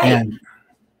 Right.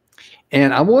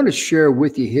 And I want to share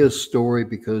with you his story,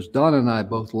 because Donna and I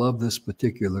both love this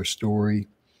particular story.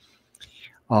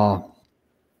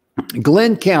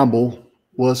 Glenn Campbell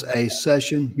was a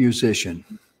session musician,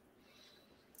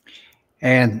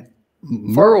 and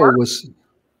Merle was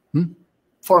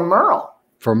for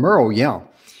Merle, yeah,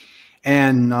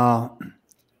 and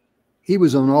he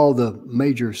was on all the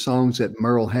major songs that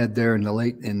Merle had there in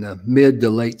the mid to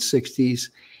late '60s,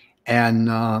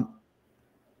 and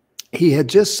he had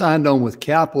just signed on with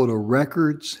Capitol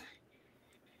Records,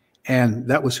 and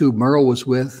that was who Merle was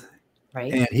with.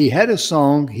 Right. And he had a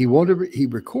song he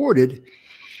recorded,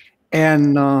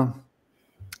 and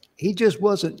he just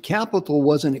wasn't, Capitol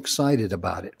wasn't excited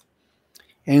about it.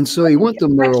 And so he went to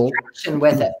Merle. Traction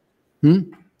with it.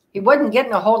 He wasn't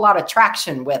getting a whole lot of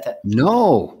traction with it.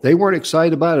 No, they weren't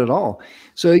excited about it at all.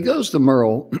 So he goes to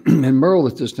Merle, and Merle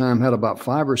at this time had about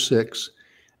 5 or 6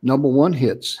 #1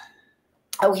 hits.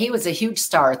 Oh, he was a huge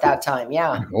star at that time.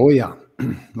 Yeah. Oh, yeah.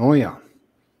 Oh, yeah.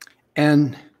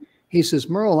 And he says,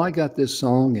 Merle, I got this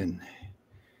song, and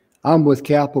I'm with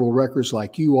Capitol Records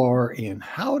like you are. And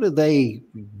how do they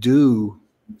do,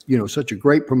 you know, such a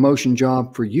great promotion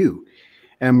job for you?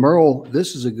 And Merle,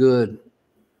 this is a good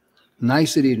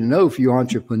nicety to know for you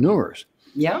entrepreneurs.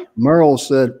 Yeah. Merle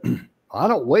said, I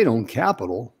don't wait on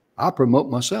Capitol. I promote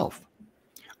myself,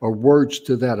 or words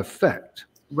to that effect.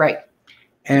 Right.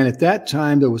 And at that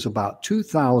time, there was about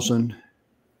 2,000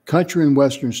 country and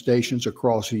Western stations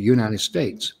across the United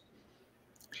States.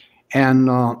 And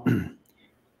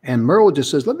Merle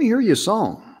just says, let me hear your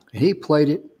song. And he played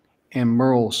it, and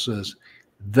Merle says,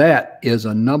 that is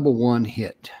a #1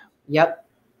 hit. Yep.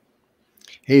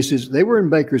 He says, they were in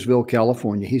Bakersville,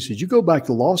 California. He says, you go back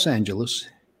to Los Angeles,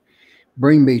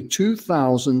 bring me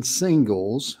 2,000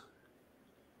 singles,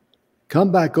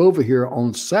 come back over here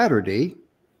on Saturday.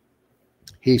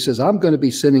 He says, I'm going to be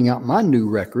sending out my new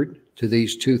record to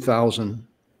these 2,000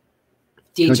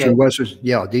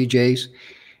 DJs.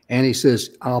 And he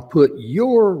says, I'll put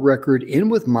your record in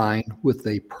with mine with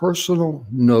a personal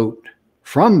note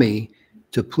from me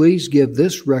to please give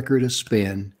this record a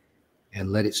spin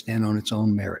and let it stand on its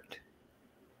own merit.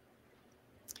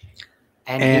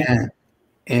 And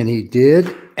he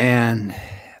did. And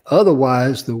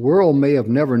otherwise, the world may have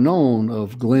never known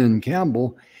of Glenn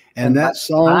Campbell. And that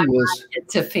song was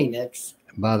to Phoenix.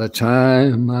 By the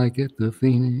Time I Get to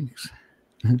Phoenix.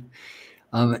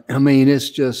 I mean, it's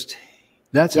just,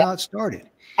 that's Yep. how it started.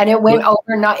 And it went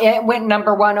overnight. It went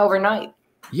 #1 overnight.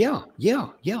 Yeah, yeah,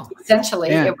 yeah. Essentially,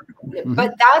 And,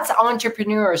 but that's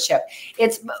entrepreneurship.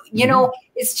 It's, you know,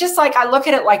 it's just like, I look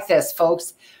at it like this,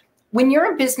 folks. When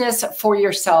you're in business for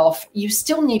yourself, you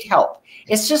still need help.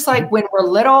 It's just like when we're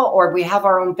little or we have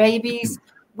our own babies,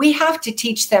 we have to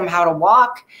teach them how to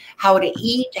walk, how to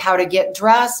eat, how to get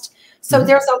dressed. So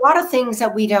there's a lot of things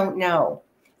that we don't know.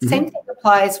 Same thing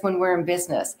applies when we're in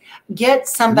business. Get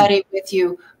somebody with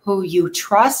you who you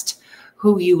trust,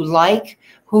 who you like,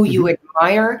 who you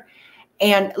admire,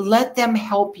 and let them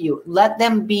help you. Let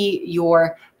them be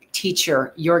your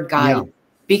teacher, your guide,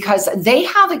 because they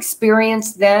have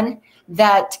experience then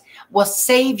that will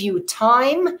save you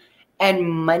time and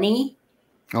money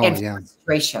and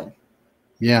frustration.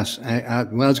 Yes. I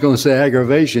was going to say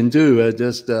aggravation too.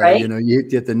 Right? You know, you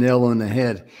get the nail on the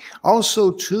head.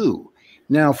 Also too,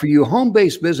 now for you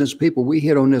home-based business people, we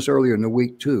hit on this earlier in the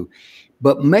week too,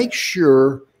 but make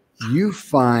sure you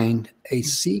find a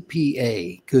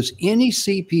CPA, because any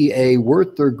CPA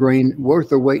worth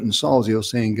their weight in salt, as the old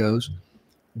saying goes,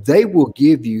 they will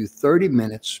give you 30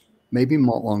 minutes, maybe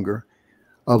more longer,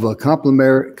 of a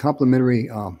complimentary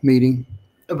meeting.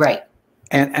 Right.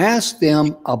 And ask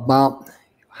them about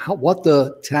what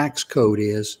the tax code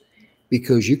is,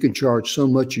 because you can charge so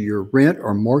much of your rent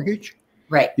or mortgage.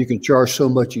 Right. You can charge so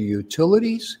much of your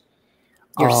utilities.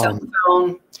 Your cell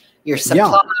phone, your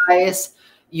supplies,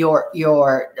 your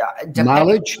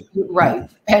mileage. Right.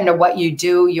 Depending on what you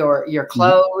do, your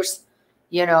clothes,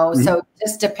 you know, so it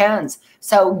just depends.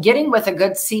 So getting with a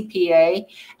good CPA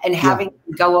and having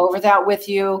to go over that with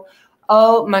you,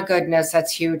 oh my goodness,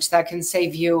 that's huge. That can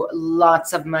save you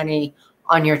lots of money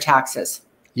on your taxes.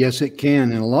 Yes, it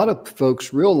can. And a lot of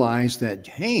folks realize that,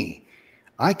 hey,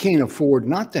 I can't afford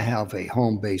not to have a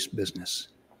home-based business.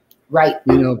 Right.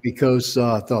 You know, because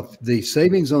the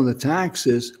savings on the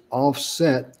taxes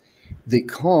offset the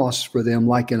costs for them,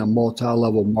 like in a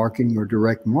multi-level marketing or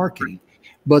direct marketing.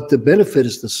 But the benefit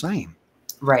is the same.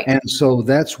 Right. And so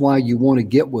that's why you want to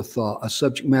get with a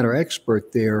subject matter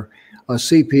expert there, a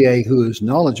CPA who is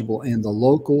knowledgeable in the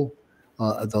local,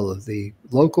 the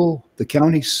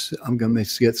counties. I'm going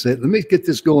to let me get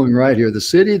this going right here. The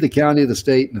city, the county, the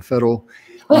state, and the federal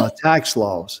tax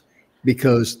laws,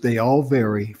 because they all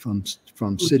vary from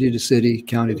city to city,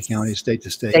 county to county, state to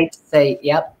state. State to state,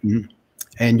 yep.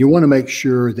 And you want to make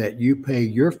sure that you pay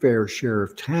your fair share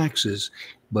of taxes,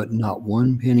 but not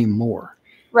one penny more.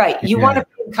 Right. You want to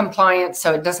be in compliance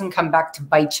so it doesn't come back to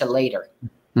bite you later.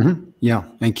 Yeah.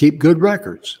 And keep good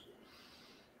records.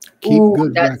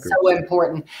 That's so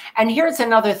important. And here's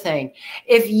another thing.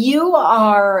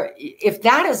 If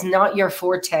that is not your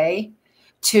forte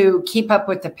to keep up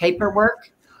with the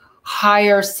paperwork,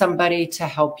 hire somebody to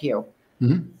help you.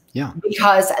 Yeah.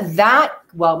 Because that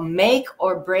will make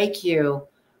or break you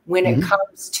when it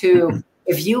comes to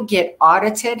if you get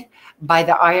audited by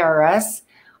the IRS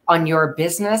on your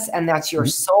business and that's your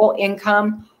sole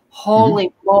income,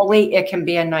 holy moly, it can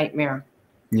be a nightmare.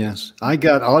 Yes. I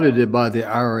got audited by the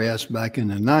IRS back in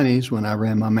the 90s when I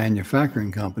ran my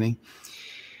manufacturing company.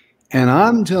 And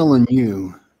I'm telling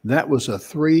you, that was a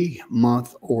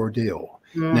 3-month ordeal.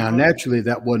 Now, naturally,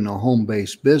 that wasn't a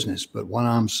home-based business. But what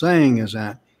I'm saying is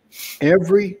that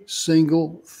every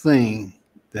single thing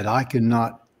that I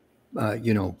cannot,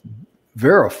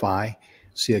 verify,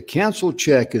 see, a canceled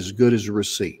check is as good as a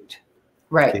receipt.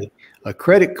 Right. Okay? A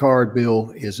credit card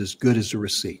bill is as good as a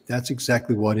receipt. That's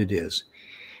exactly what it is.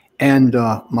 And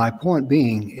my point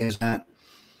being is that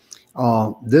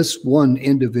this one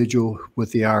individual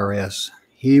with the IRS,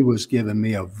 he was giving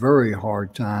me a very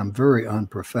hard time, very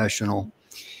unprofessional.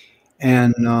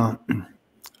 And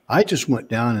I just went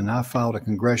down and I filed a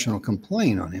congressional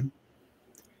complaint on him.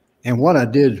 And what I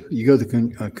did, you go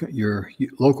to your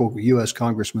local U.S.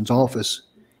 congressman's office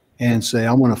and say,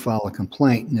 I want to file a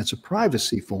complaint. And it's a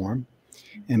privacy form.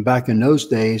 And back in those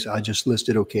days, I just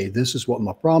listed, okay, this is what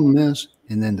my problem is.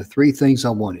 And then the 3 things I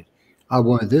wanted. I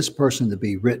wanted this person to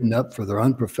be written up for their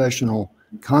unprofessional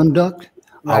conduct.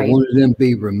 Right. I wanted them to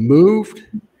be removed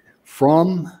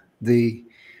from the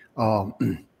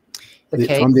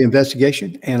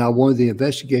investigation. And I wanted the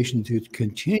investigation to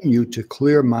continue to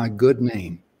clear my good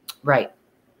name. Right.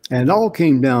 And it all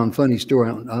came down, funny story.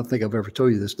 I don't think I've ever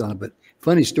told you this, Donna, but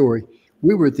funny story.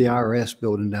 We were at the IRS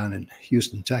building down in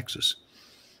Houston, Texas.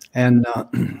 And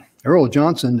Earl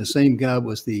Johnson, the same guy,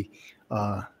 was the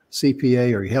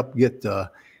CPA, or he helped get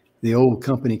the old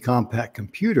company Compact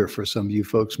Computer. For some of you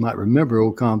folks might remember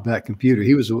old Compact Computer.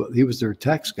 He was their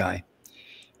tax guy.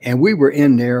 And we were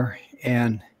in there,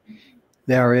 and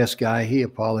The IRS guy, he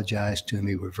apologized to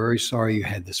me. We're very sorry you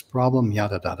had this problem,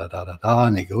 yada, da, da, da, da, da.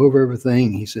 And they go over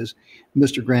everything. He says,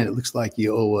 Mr. Grant, it looks like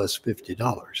you owe us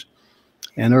 $50.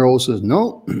 And Earl says,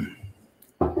 no,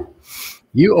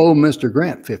 you owe Mr.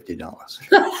 Grant $50.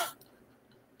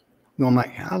 Well, I'm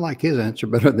like, I like his answer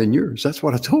better than yours. That's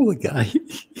what I told the guy.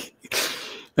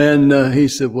 And he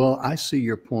said, well, I see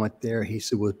your point there. He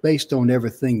said, well, based on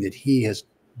everything that he has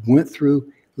went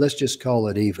through, let's just call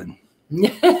it even.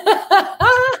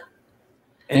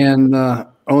 And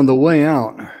on the way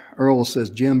out, Earl says,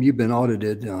 Jim, you've been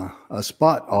audited, a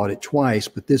spot audit twice,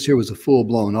 but this here was a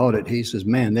full-blown audit. He says,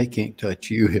 man, they can't touch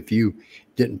you if you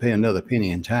didn't pay another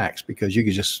penny in tax, because you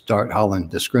could just start hollering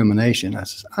discrimination. I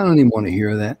says, I don't even want to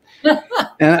hear that.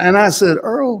 and I said,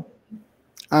 Earl,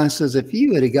 I says, if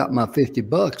you had got my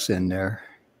 $50 in there,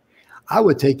 I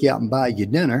would take you out and buy you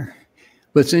dinner.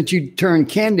 But since you turned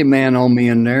Candyman on me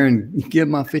in there and give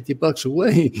my $50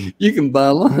 away, you can buy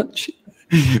lunch.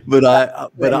 But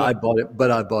I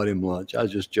bought him lunch. I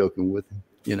was just joking with him,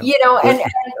 you know. You know, and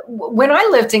when I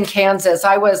lived in Kansas,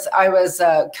 I was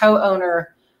a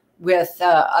co-owner with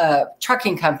a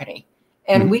trucking company,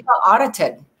 and we got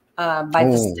audited by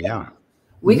the state. Yeah.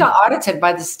 We got audited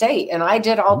by the state, and I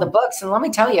did all the books. And let me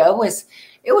tell you,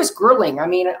 it was grueling. I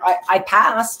mean, I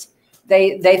passed.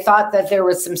 They thought that there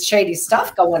was some shady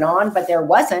stuff going on, but there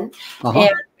wasn't.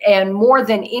 And more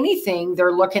than anything,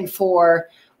 they're looking for,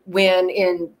 when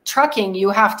in trucking, you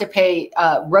have to pay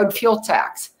road fuel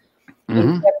tax in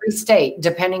every state,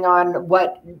 depending on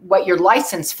what you're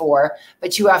licensed for,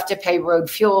 but you have to pay road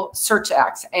fuel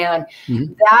surtax. And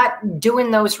that, doing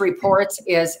those reports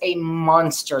is a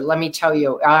monster. Let me tell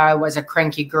you, I was a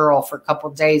cranky girl for a couple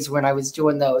of days when I was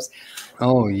doing those.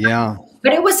 Oh, yeah.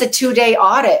 But it was a 2-day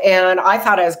audit, and I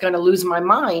thought I was going to lose my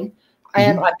mind.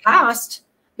 And I passed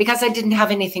because I didn't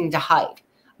have anything to hide.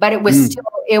 But it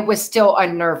was still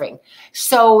unnerving.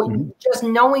 So just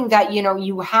knowing that, you know,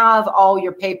 you have all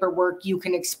your paperwork, you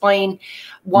can explain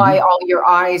why all your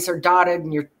I's are dotted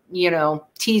and your, you know,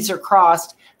 T's are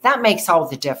crossed. That makes all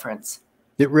the difference.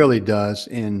 It really does.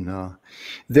 And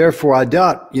therefore, I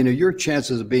doubt, you know, your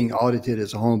chances of being audited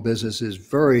as a home business is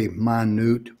very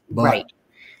minute. But,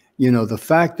 you know, the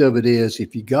fact of it is,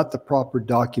 if you got the proper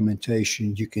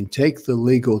documentation, you can take the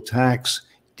legal tax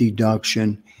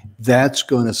deduction. That's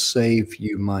going to save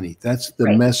you money. That's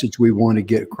the message we want to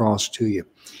get across to you.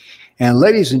 And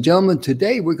ladies and gentlemen,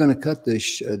 today we're going to cut the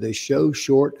show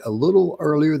short a little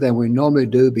earlier than we normally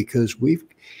do, because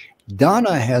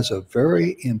Donna has a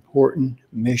very important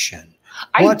mission.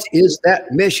 What is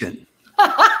that mission?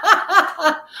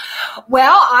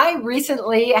 Well, I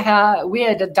recently, we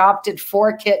had adopted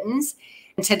 4 kittens.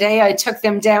 And today I took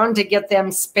them down to get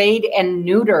them spayed and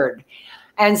neutered.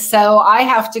 And so I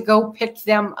have to go pick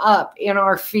them up in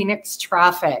our Phoenix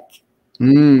traffic.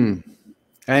 And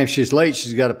if she's late,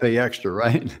 she's got to pay extra,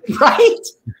 right? Right.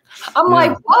 I'm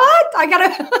like, what? I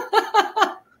got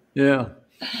to. Yeah.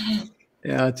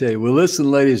 Yeah, I tell you. Well, listen,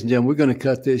 ladies and gentlemen, we're going to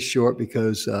cut this short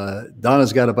because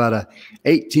Donna's got about a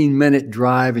 18-minute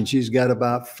drive, and she's got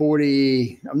about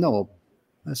 33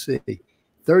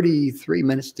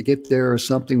 minutes to get there or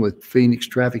something with Phoenix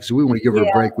traffic. So we want to give her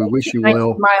a break. We wish you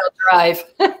well. 90-mile drive.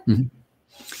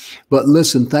 But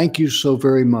listen, thank you so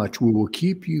very much. We will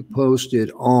keep you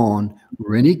posted on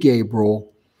Rennie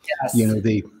Gabriel. Yes. You know,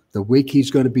 the week he's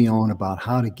going to be on about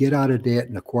how to get out of debt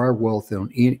and acquire wealth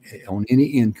on any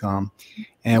income.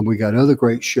 And we got other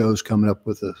great shows coming up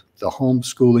with the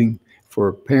homeschooling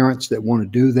for parents that want to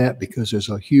do that, because there's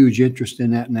a huge interest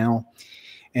in that now.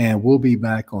 And we'll be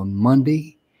back on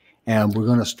Monday, and we're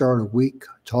going to start a week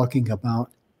talking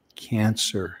about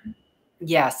cancer.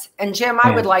 Yes. And Jim,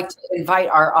 I would like to invite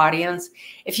our audience,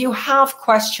 if you have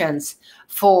questions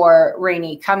for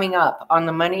Rennie coming up on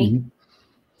the money,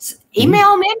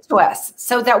 email them into us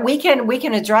so that we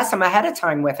can address them ahead of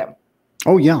time with him.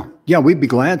 Oh, yeah. Yeah, we'd be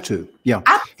glad to. Yeah.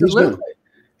 Absolutely.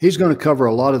 He's going to cover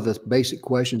a lot of the basic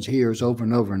questions he hears over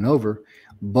and over and over.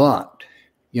 But,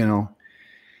 you know,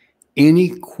 any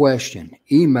question,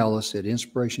 email us at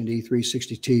Inspiration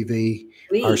D360TV.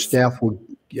 Please. Our staff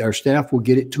will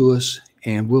get it to us,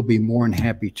 and we'll be more than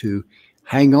happy to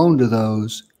hang on to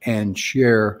those and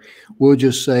share. We'll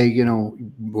just say, you know,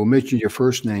 we'll mention your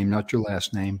first name, not your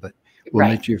last name, but we'll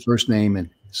mention your first name and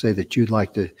say that you'd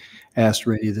like to ask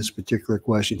Rennie this particular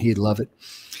question. He'd love it.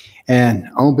 And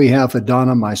on behalf of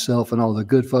Donna, myself, and all the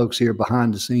good folks here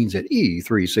behind the scenes at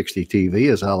E360 TV,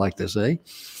 as I like to say,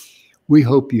 we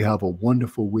hope you have a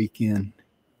wonderful weekend.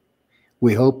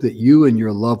 We hope that you and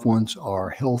your loved ones are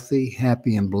healthy,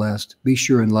 happy, and blessed. Be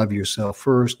sure and love yourself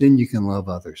first, then you can love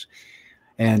others.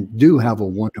 And do have a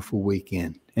wonderful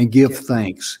weekend, and give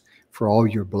thanks for all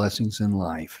your blessings in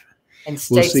life. And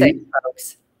stay safe,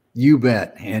 folks. You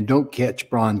bet. And don't catch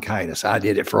bronchitis. I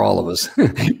did it for all of us.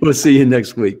 We'll see you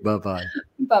next week. Bye-bye.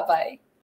 Bye-bye.